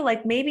for you,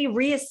 like maybe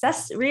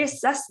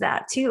reassess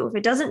that too. If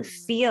it doesn't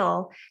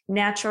feel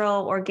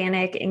natural,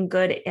 organic, and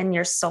good in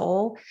your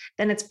soul,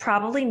 then it's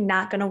probably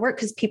not going to work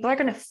because people are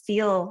going to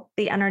feel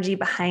the energy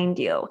behind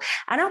you.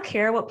 I don't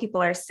care what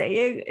people are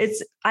saying.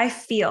 I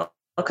feel,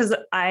 because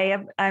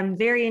I'm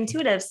very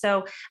intuitive.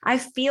 So I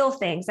feel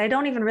things. I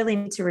don't even really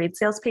need to read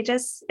sales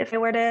pages. If I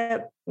were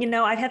to,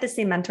 I've had the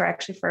same mentor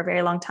actually for a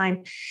very long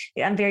time.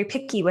 I'm very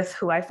picky with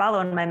who I follow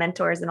and my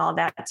mentors and all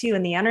that too,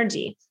 and the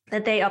energy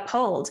that they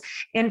uphold.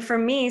 And for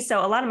me,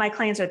 so a lot of my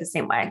clients are the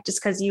same way,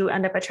 just because you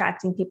end up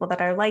attracting people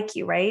that are like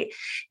you, right?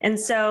 And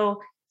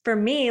so for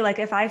me, like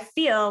if I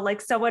feel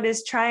like someone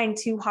is trying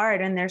too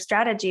hard in their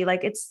strategy,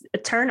 like it's a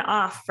turn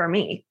off for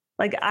me.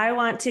 Like I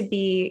want to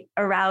be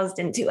aroused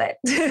into it.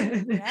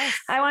 Yes.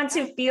 I want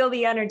to feel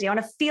the energy. I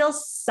want to feel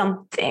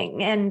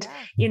something. And,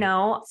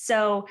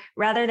 so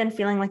rather than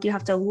feeling like you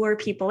have to lure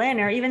people in,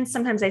 or even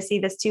sometimes I see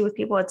this too with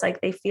people, it's like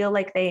they feel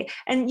like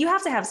and you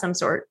have to have some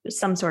sort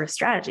of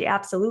strategy.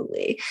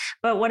 Absolutely.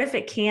 But what if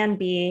it can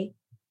be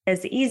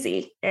as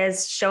easy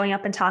as showing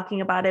up and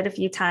talking about it a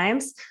few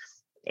times?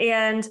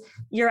 And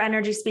your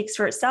energy speaks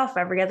for itself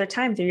every other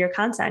time through your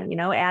content,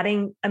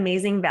 adding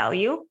amazing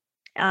value.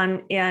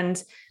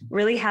 And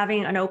really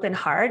having an open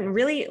heart, and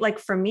really, like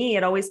for me,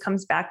 it always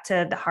comes back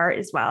to the heart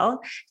as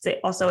well. So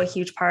also a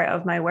huge part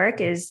of my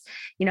work is,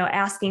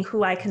 asking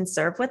who I can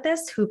serve with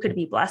this, who could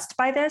be blessed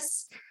by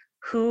this,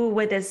 who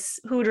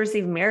would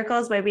receive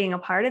miracles by being a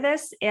part of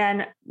this,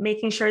 and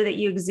making sure that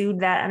you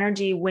exude that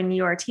energy when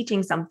you are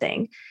teaching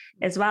something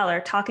as well, or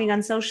talking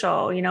on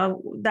social.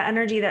 The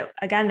energy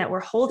that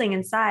we're holding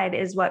inside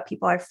is what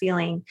people are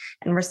feeling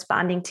and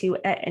responding to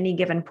at any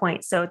given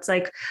point. So it's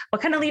like,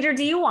 what kind of leader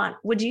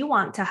would you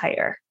want to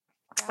hire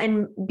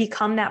and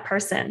become that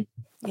person?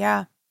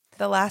 Yeah.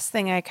 The last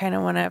thing I kind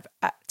of want to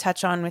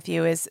touch on with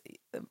you is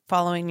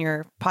following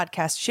your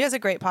podcast. She has a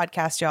great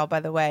podcast, y'all, by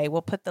the way.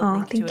 We'll put the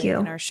link to it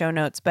in our show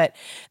notes. But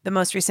the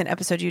most recent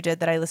episode you did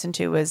that I listened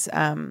to was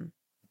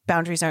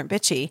Boundaries Aren't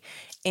Bitchy.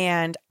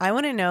 And I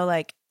want to know,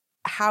 like,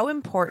 how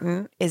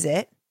important is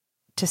it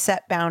to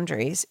set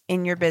boundaries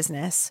in your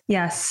business?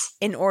 Yes.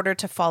 In order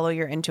to follow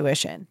your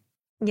intuition?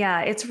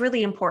 Yeah, it's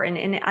really important.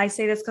 And I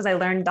say this because I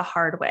learned the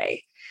hard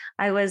way.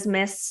 I was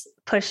Miss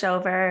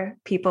Pushover,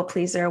 people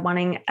pleaser,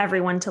 wanting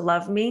everyone to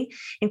love me,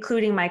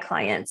 including my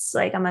clients.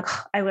 Like I'm like,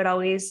 I would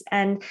always,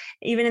 and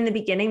even in the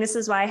beginning, this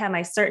is why I have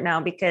my cert now,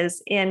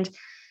 because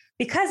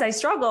I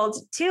struggled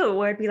too,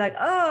 where it'd be like,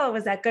 oh,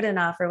 was that good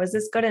enough? Or was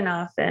this good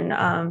enough? And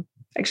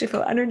I actually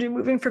feel energy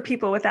moving for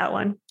people with that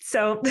one.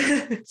 So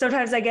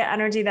sometimes I get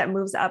energy that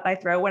moves up my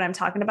throat when I'm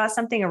talking about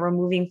something, or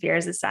removing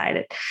fears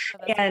aside.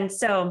 And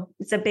so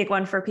it's a big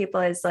one for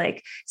people, is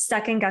like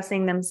second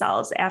guessing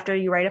themselves after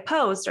you write a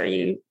post or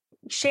you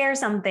share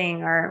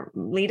something or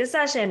lead a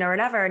session or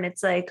whatever. And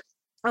it's like,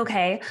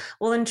 okay,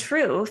 well, in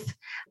truth,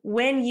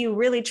 when you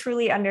really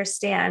truly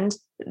understand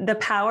the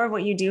power of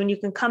what you do, and you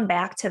can come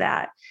back to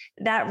that,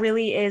 that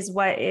really is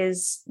what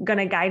is going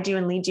to guide you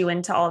and lead you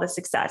into all the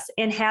success.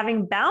 And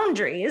having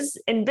boundaries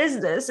in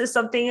business is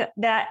something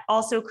that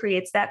also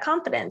creates that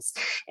confidence.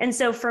 And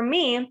so for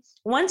me,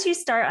 once you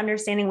start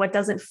understanding what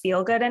doesn't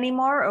feel good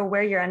anymore, or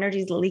where your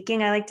energy is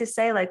leaking, I like to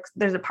say, like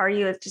there's a part of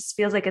you that just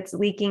feels like it's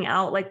leaking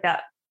out, like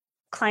that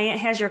client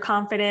has your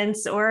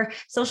confidence, or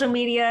social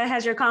media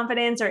has your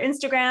confidence, or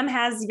Instagram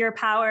has your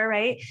power,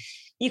 right?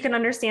 You can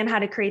understand how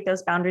to create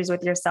those boundaries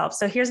with yourself.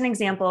 So here's an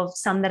example of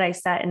some that I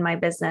set in my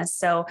business.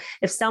 So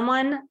if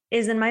someone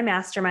is in my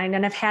mastermind,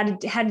 and I've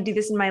had to do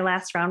this in my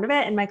last round of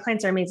it, and my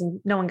clients are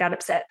amazing, no one got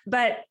upset,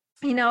 but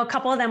a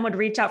couple of them would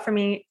reach out for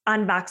me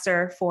on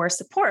Voxer for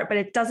support, but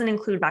it doesn't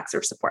include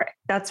Voxer support.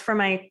 That's for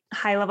my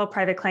high-level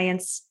private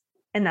clients,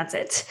 and that's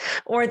it.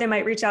 Or they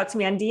might reach out to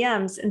me on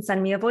DMs and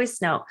send me a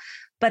voice note.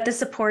 But the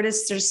support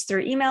is just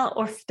through email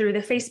or through the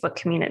Facebook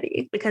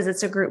community, because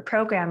it's a group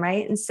program,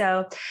 right? And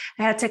so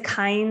I had to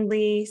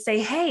kindly say,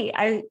 hey,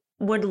 I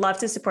would love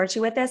to support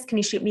you with this. Can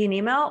you shoot me an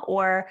email,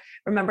 or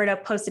remember to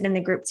post it in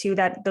the group too,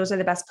 that those are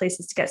the best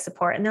places to get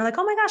support. And they're like,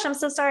 oh my gosh, I'm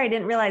so sorry, I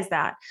didn't realize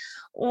that.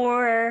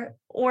 Or,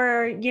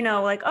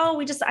 like, oh,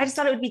 I just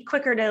thought it would be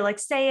quicker to like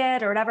say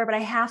it or whatever, but I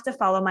have to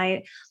follow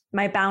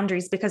my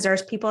boundaries, because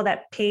there's people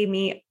that pay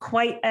me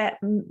quite a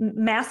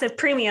massive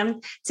premium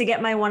to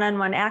get my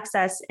one-on-one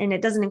access, and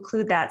it doesn't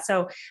include that.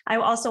 So I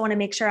also want to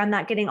make sure I'm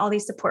not getting all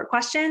these support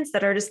questions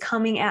that are just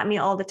coming at me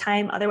all the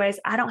time. Otherwise,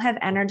 I don't have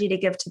energy to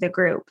give to the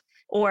group.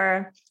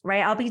 or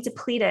right, I'll be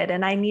depleted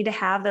and I need to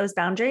have those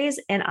boundaries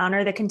and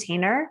honor the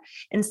container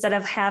instead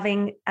of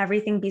having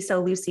everything be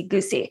so loosey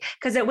goosey.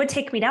 Because it would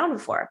take me down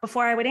before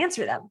I would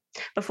answer them,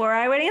 before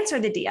I would answer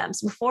the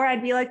DMs, before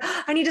I'd be like,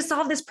 oh, I need to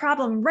solve this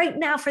problem right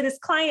now for this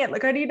client.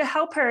 Like I need to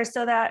help her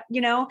so that,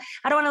 you know,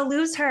 I don't want to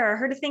lose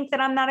her to think that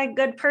I'm not a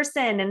good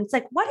person. And it's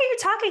like, what are you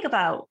talking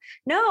about?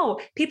 No,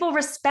 people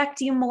respect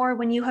you more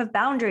when you have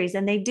boundaries,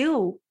 and they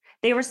do.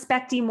 They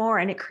respect you more,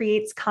 and it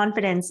creates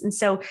confidence. And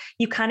so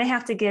you kind of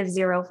have to give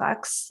zero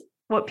fucks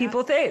what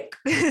people think.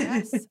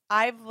 Yes.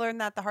 I've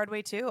learned that the hard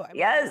way too.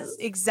 Yes.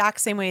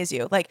 Exact same way as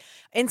you. Like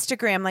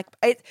Instagram, like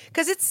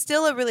because it's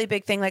still a really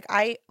big thing. Like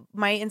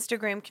my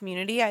Instagram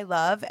community, I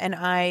love,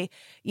 and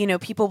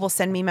people will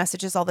send me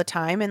messages all the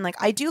time. And like,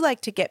 I do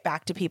like to get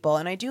back to people,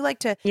 and I do like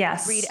to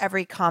read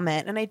every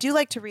comment, and I do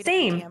like to read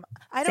every DM.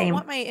 I don't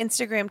want my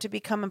Instagram to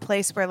become a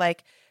place where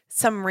like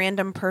some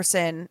random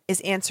person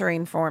is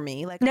answering for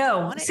me. Like,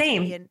 no,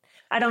 same.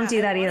 I don't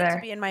do that either.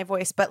 To be in my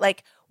voice, but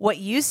like what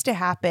used to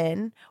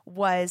happen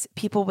was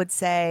people would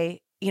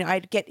say,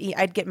 I'd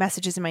get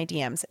messages in my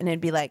DMs, and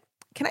it'd be like,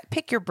 "Can I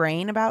pick your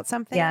brain about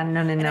something?" Yeah,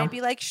 no. And I'd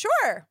be like,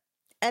 "Sure,"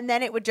 and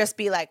then it would just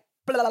be like,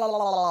 blah, blah, blah, blah,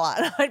 blah.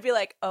 And I'd be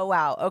like, "Oh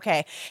wow,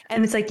 okay."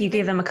 And it's like you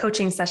gave them a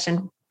coaching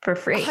session for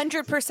free.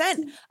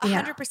 100%.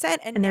 100%.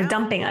 And they're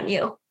dumping on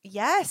you.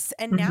 Yes.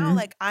 And now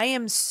like I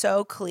am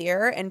so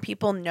clear, and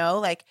people know,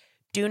 like,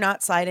 do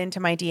not slide into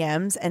my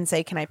DMs and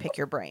say, "Can I pick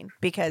your brain?"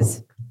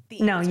 Because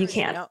no, you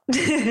can't. No.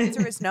 The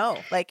answer is no.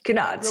 Like,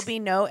 it will be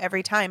no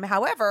every time.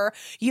 However,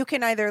 you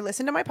can either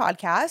listen to my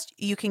podcast,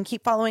 you can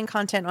keep following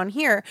content on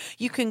here,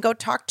 you can go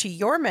talk to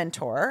your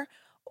mentor,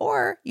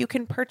 or you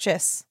can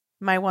purchase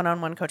my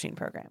one-on-one coaching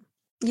program.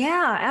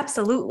 Yeah,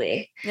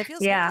 absolutely. And it feels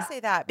good to say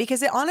that,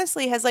 because it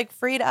honestly has like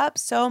freed up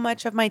so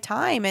much of my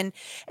time, and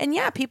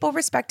yeah, people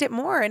respect it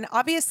more. And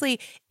obviously,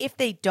 if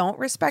they don't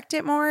respect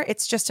it more,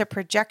 it's just a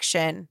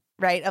projection,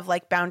 right, of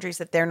like boundaries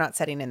that they're not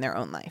setting in their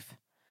own life.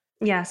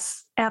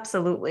 Yes,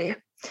 absolutely.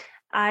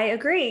 I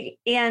agree.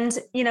 And,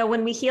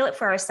 when we heal it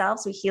for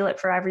ourselves, we heal it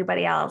for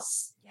everybody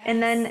else. Yes.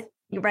 And then,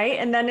 right.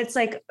 And then it's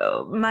like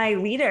my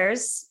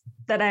leaders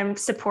that I'm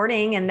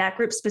supporting, and that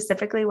group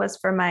specifically was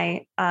for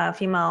my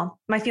female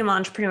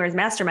entrepreneurs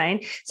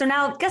mastermind. So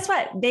now guess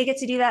what? They get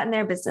to do that in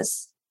their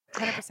business.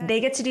 100%.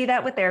 They get to do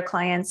that with their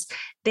clients.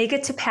 They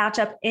get to patch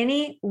up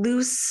any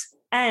loose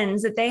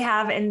ends that they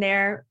have in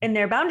their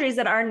boundaries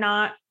that are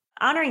not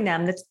honoring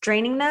them, that's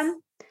draining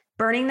them,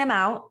 burning them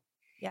out.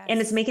 Yes.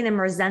 And it's making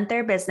them resent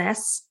their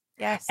business.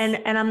 Yes. And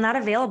I'm not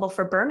available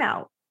for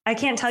burnout. I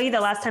can't tell you the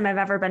last time I've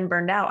ever been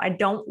burned out. I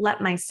don't let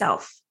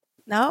myself.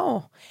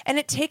 No. And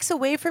it takes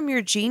away from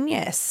your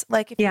genius.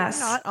 Like if you're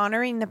not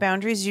honoring the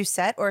boundaries you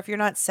set, or if you're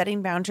not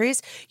setting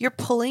boundaries, you're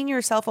pulling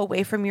yourself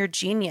away from your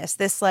genius.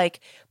 This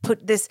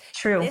this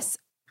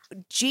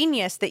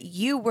genius that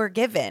you were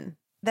given,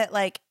 that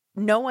like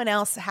no one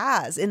else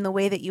has in the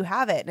way that you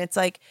have it. And it's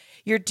like,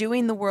 you're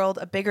doing the world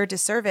a bigger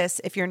disservice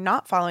if you're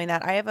not following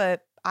that. I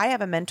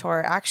have a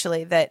mentor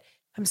actually that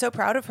I'm so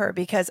proud of her,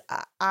 because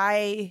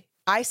I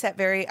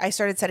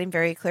started setting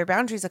very clear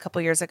boundaries a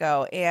couple years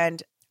ago,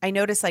 and I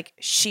noticed like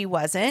she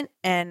wasn't,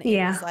 and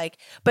it was like,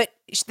 but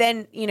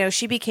then,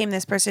 she became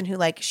this person who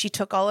like, she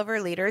took all of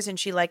her leaders and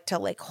she liked to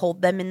like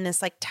hold them in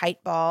this like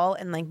tight ball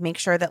and like make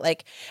sure that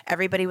like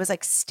everybody was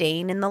like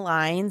staying in the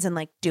lines and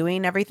like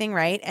doing everything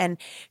right. And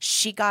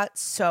she got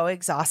so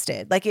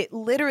exhausted, like it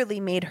literally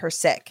made her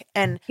sick.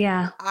 And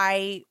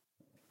I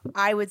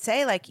would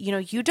say like,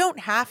 you don't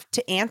have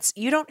to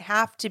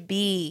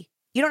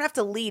you don't have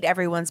to lead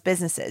everyone's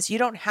businesses. You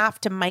don't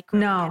have to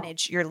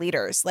micromanage your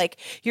leaders. Like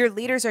your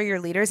leaders are your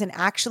leaders. And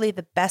actually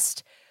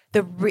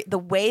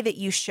the way that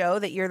you show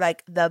that you're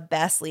like the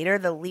best leader,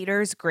 the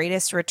leader's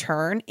greatest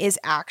return is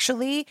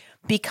actually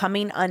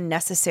becoming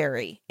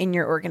unnecessary in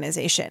your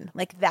organization.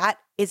 Like that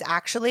is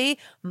actually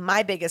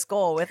my biggest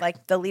goal with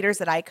like the leaders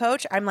that I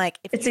coach. I'm like,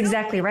 it's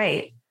exactly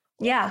right.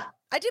 Yeah.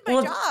 I did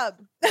my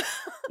job.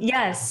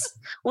 Yes.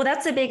 Well,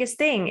 that's the biggest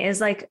thing is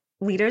like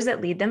leaders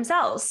that lead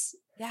themselves.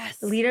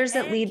 Yes. Leaders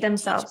that lead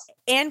themselves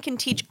and can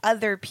teach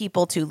other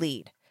people to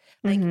lead.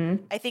 Like,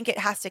 I think it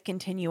has to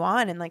continue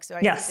on. And like, so I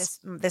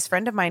think this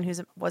friend of mine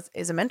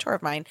is a mentor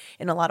of mine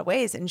in a lot of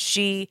ways. And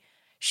she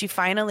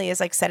finally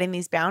is like setting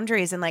these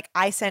boundaries. And like,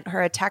 I sent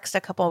her a text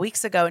a couple of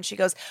weeks ago, and she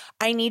goes,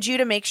 "I need you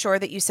to make sure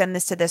that you send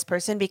this to this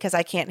person, because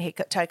I can't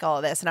take all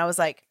of this." And I was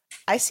like,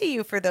 I see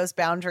you for those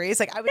boundaries.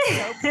 Like I was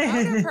so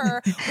proud of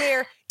her,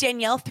 where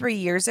Danielle 3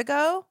 years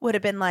ago would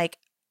have been like,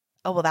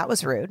 "Oh, well, that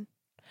was rude."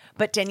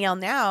 But Danielle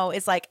now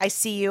is like, I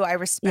see you, I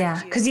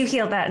respect you. Because you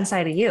healed that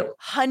inside of you.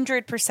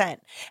 100%.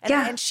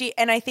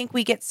 And I think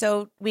we get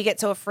so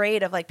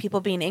afraid of like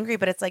people being angry,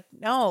 but it's like,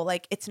 no,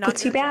 like it's not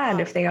too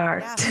bad if they are.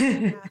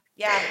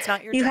 Yeah, it's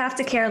not your You job. have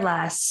to care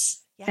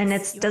less. Yes, and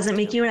it doesn't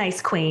make you an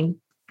ice queen.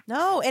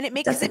 No, and it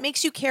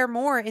makes you care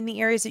more in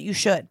the areas that you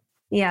should.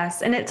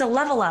 Yes, and it's a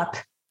level up.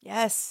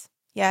 Yes.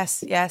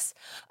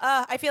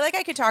 I feel like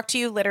I could talk to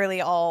you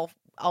literally all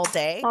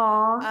day.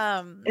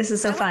 Aww. This is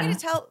so fun. To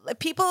tell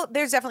people,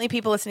 there's definitely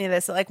people listening to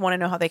this that like want to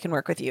know how they can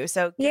work with you.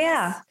 So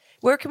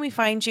Where can we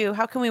find you?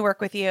 How can we work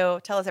with you?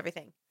 Tell us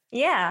everything.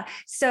 Yeah.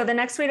 So the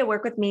next way to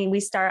work with me, we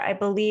start, I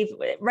believe,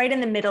 right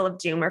in the middle of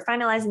June. We're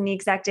finalizing the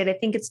exact date. I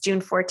think it's June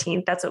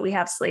 14th. That's what we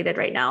have slated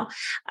right now.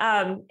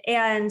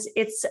 And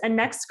it's a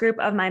next group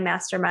of my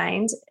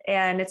mastermind.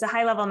 And it's a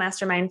high level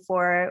mastermind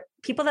for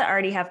people that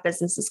already have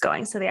businesses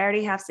going. So they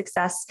already have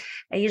success.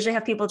 I usually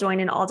have people join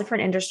in all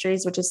different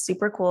industries, which is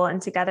super cool.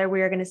 And together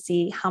we are going to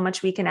see how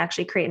much we can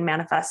actually create and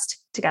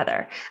manifest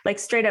together, like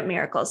straight up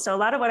miracles. So a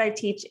lot of what I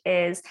teach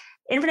is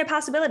infinite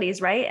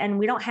possibilities, right? And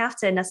we don't have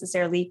to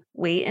necessarily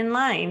wait in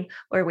line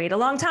or wait a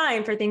long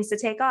time for things to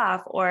take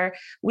off, or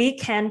we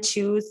can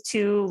choose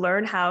to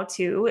learn how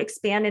to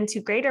expand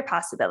into greater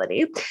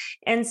possibility.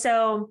 And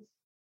so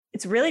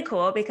it's really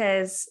cool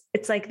because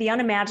it's like the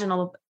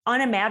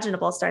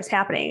unimaginable starts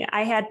happening.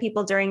 I had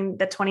people during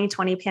the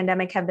 2020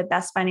 pandemic have the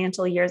best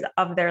financial years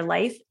of their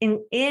life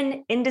in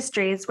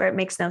industries where it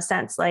makes no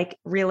sense, like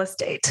real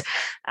estate.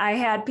 I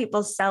had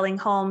people selling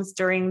homes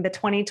during the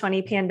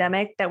 2020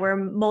 pandemic that were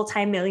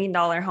multi-million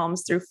dollar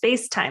homes through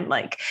FaceTime.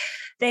 Like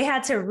they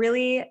had to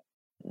really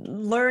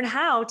learn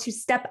how to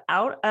step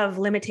out of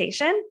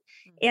limitation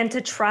and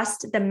to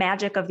trust the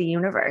magic of the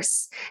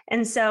universe.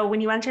 And so when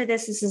you enter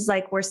this is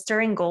like we're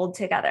stirring gold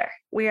together.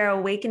 We are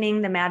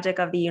awakening the magic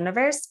of the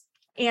universe.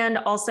 And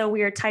also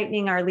we are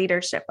tightening our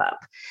leadership up.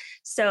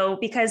 So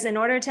because in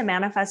order to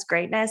manifest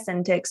greatness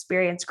and to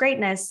experience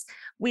greatness,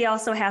 we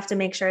also have to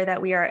make sure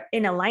that we are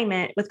in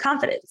alignment with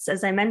confidence,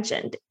 as I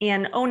mentioned,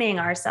 and owning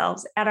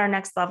ourselves at our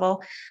next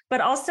level.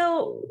 But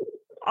also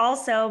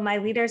my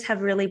leaders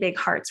have really big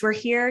hearts. We're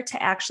here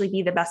to actually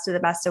be the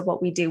best of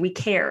what we do. We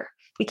care.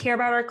 We care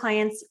about our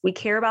clients. We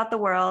care about the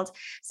world.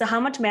 So how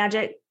much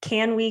magic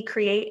can we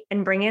create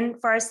and bring in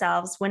for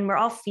ourselves when we're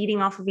all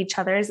feeding off of each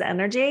other's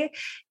energy?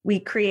 We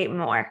create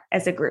more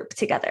as a group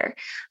together.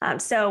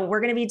 So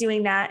we're going to be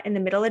doing that in the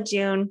middle of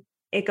June.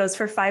 It goes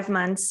for 5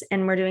 months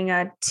and we're doing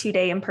a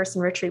 2-day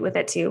in-person retreat with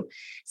it too.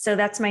 So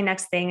that's my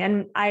next thing.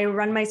 And I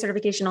run my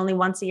certification only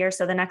once a year.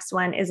 So the next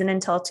one isn't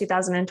until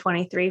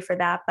 2023 for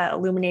that, but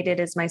Illuminated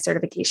is my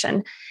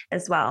certification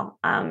as well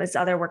as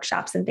other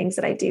workshops and things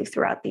that I do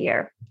throughout the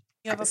year.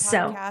 You have a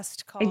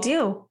podcast called? I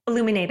do.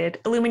 Illuminated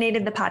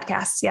the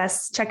podcast.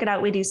 Yes. Check it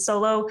out.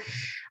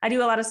 I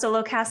do a lot of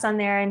solo casts on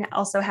there and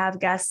also have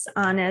guests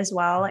on as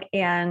well.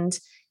 And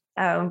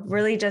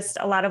really just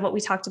a lot of what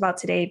we talked about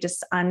today,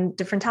 just on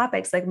different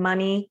topics like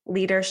money,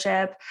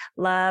 leadership,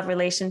 love,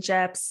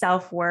 relationships,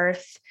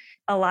 self-worth,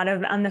 a lot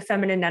of on the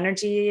feminine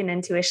energy and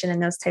intuition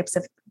and those types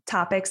of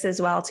topics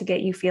as well to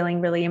get you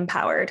feeling really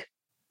empowered.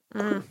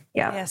 Yeah.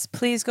 Yes.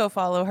 Please go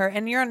follow her.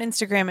 And you're on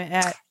Instagram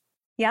at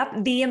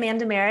Yep. The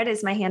Amanda Merritt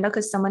is my handle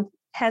because someone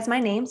has my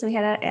name. So we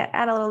had to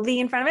add a little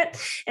V in front of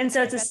it. And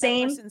so it's the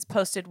same. That person's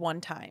posted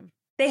one time.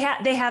 They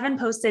haven't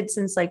posted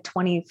since like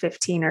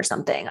 2015 or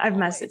something. I've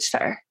messaged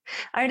her.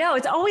 I know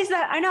it's always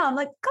that. I know. I'm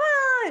like,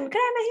 come on,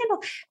 can I have my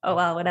handle? Oh,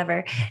 well,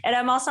 whatever. And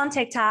I'm also on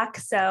TikTok.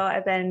 So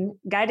I've been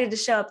guided to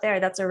show up there.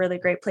 That's a really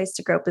great place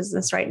to grow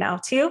business right now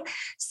too.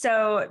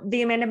 So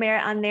the Amanda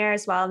Merritt on there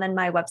as well. And then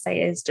my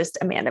website is just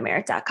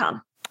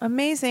amandamerritt.com.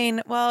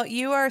 Amazing. Well,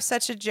 you are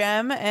such a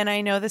gem. And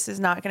I know this is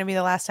not going to be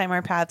the last time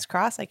our paths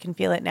cross. I can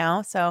feel it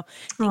now. So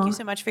thank you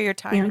so much for your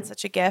time. Yeah. It's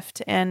such a gift.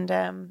 And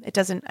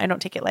I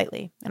don't take it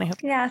lightly. And I hope.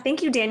 Yeah.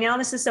 Thank you, Danielle.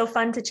 This is so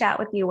fun to chat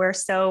with you. We're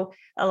so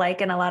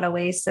alike in a lot of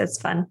ways. So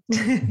it's fun.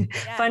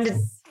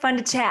 Yes. fun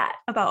to chat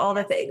about all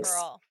the things.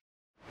 Girl.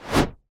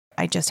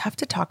 I just have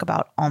to talk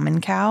about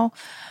Almond Cow.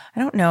 I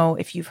don't know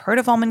if you've heard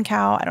of Almond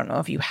Cow. I don't know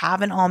if you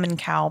have an Almond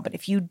Cow, but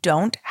if you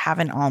don't have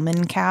an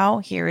Almond Cow,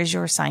 here is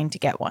your sign to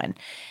get one.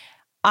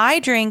 I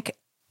drink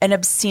an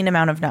obscene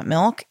amount of nut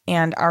milk,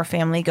 and our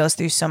family goes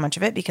through so much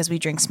of it because we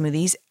drink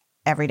smoothies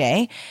every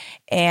day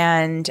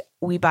and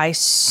we buy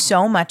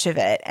so much of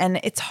it. And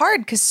it's hard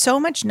because so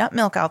much nut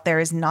milk out there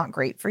is not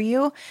great for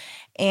you.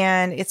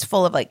 And it's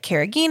full of like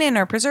carrageenan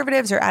or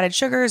preservatives or added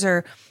sugars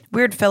or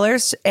weird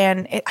fillers.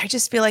 And I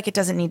just feel like it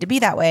doesn't need to be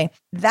that way.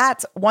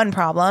 That's one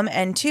problem.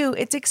 And two,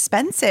 it's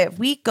expensive.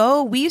 We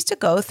used to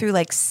go through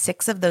like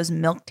 6 of those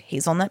milked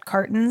hazelnut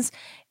cartons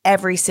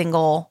every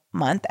single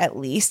month at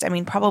least. I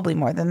mean, probably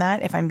more than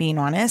that if I'm being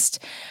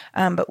honest.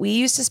 But we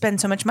used to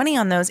spend so much money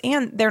on those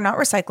and they're not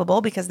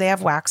recyclable because they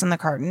have wax in the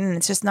carton and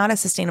it's just not a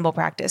sustainable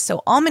practice.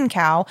 So Almond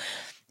Cow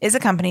is a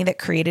company that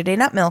created a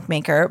nut milk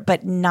maker,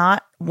 but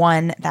not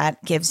one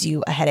that gives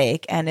you a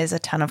headache and is a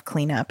ton of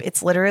cleanup.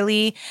 It's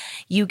literally,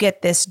 you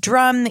get this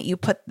drum that you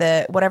put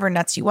the whatever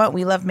nuts you want.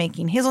 We love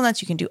making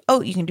hazelnuts. You can do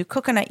oat, you can do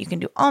coconut, you can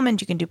do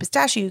almond, you can do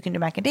pistachio, you can do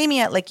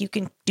macadamia, like you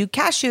can do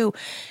cashew.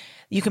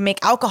 You can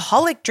make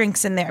alcoholic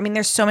drinks in there. I mean,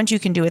 there's so much you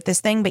can do with this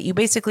thing, but you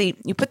put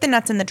the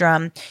nuts in the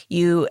drum,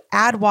 you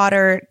add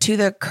water to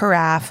the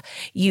carafe,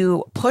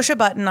 you push a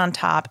button on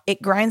top,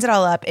 it grinds it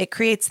all up, it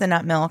creates the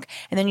nut milk,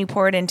 and then you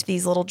pour it into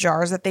these little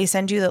jars that they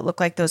send you that look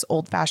like those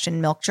old-fashioned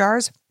milk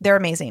jars. They're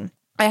amazing.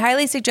 I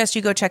highly suggest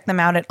you go check them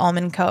out at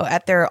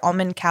their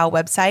Almond Cow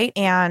website.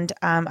 And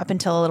up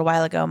until a little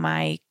while ago,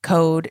 my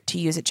code to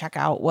use at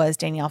checkout was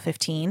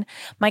Danielle15.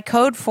 My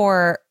code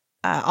for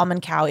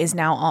Almond Cow is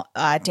now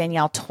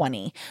Danielle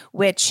 20,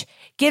 which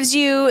gives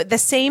you the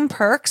same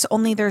perks,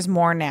 only there's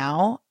more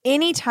now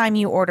anytime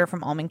you order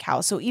from Almond Cow.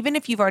 So even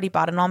if you've already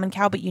bought an Almond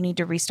Cow, but you need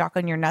to restock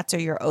on your nuts or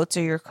your oats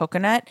or your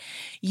coconut,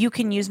 you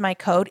can use my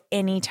code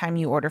anytime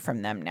you order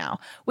from them now,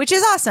 which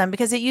is awesome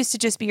because it used to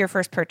just be your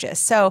first purchase.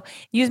 So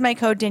use my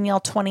code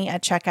Danielle20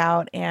 at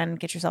checkout and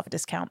get yourself a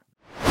discount.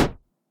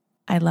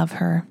 I love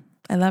her.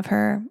 I love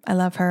her. I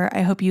love her.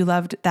 I hope you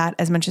loved that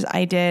as much as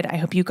I did. I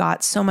hope you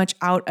got so much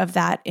out of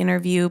that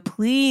interview.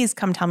 Please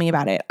come tell me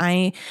about it.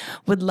 I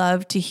would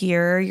love to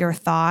hear your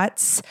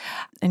thoughts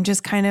and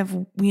just kind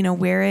of,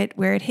 where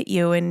it hit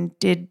you and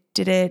did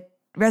it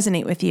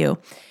resonate with you.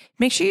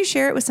 Make sure you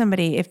share it with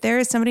somebody. If there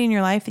is somebody in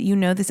your life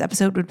that this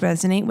episode would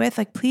resonate with,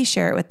 please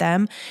share it with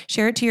them.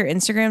 Share it to your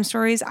Instagram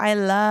stories. I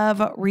love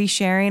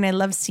resharing. I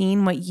love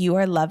seeing what you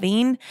are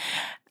loving.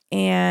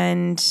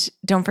 And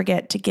don't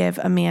forget to give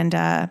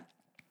Amanda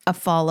a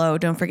follow.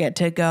 Don't forget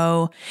to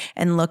go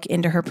and look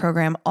into her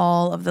program.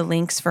 All of the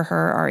links for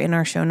her are in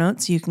our show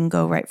notes. You can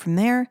go right from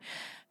there.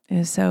 It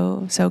was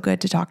so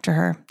good to talk to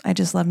her. I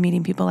just love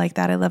meeting people like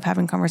that. I love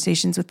having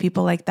conversations with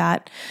people like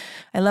that.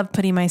 I love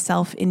putting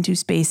myself into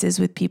spaces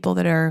with people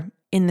that are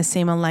in the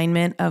same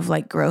alignment of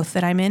growth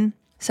that I'm in.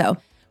 So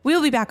we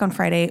will be back on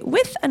Friday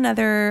with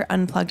another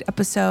Unplugged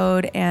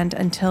episode. And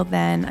until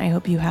then, I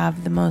hope you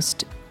have the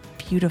most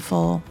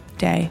beautiful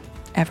day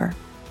ever.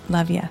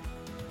 Love ya.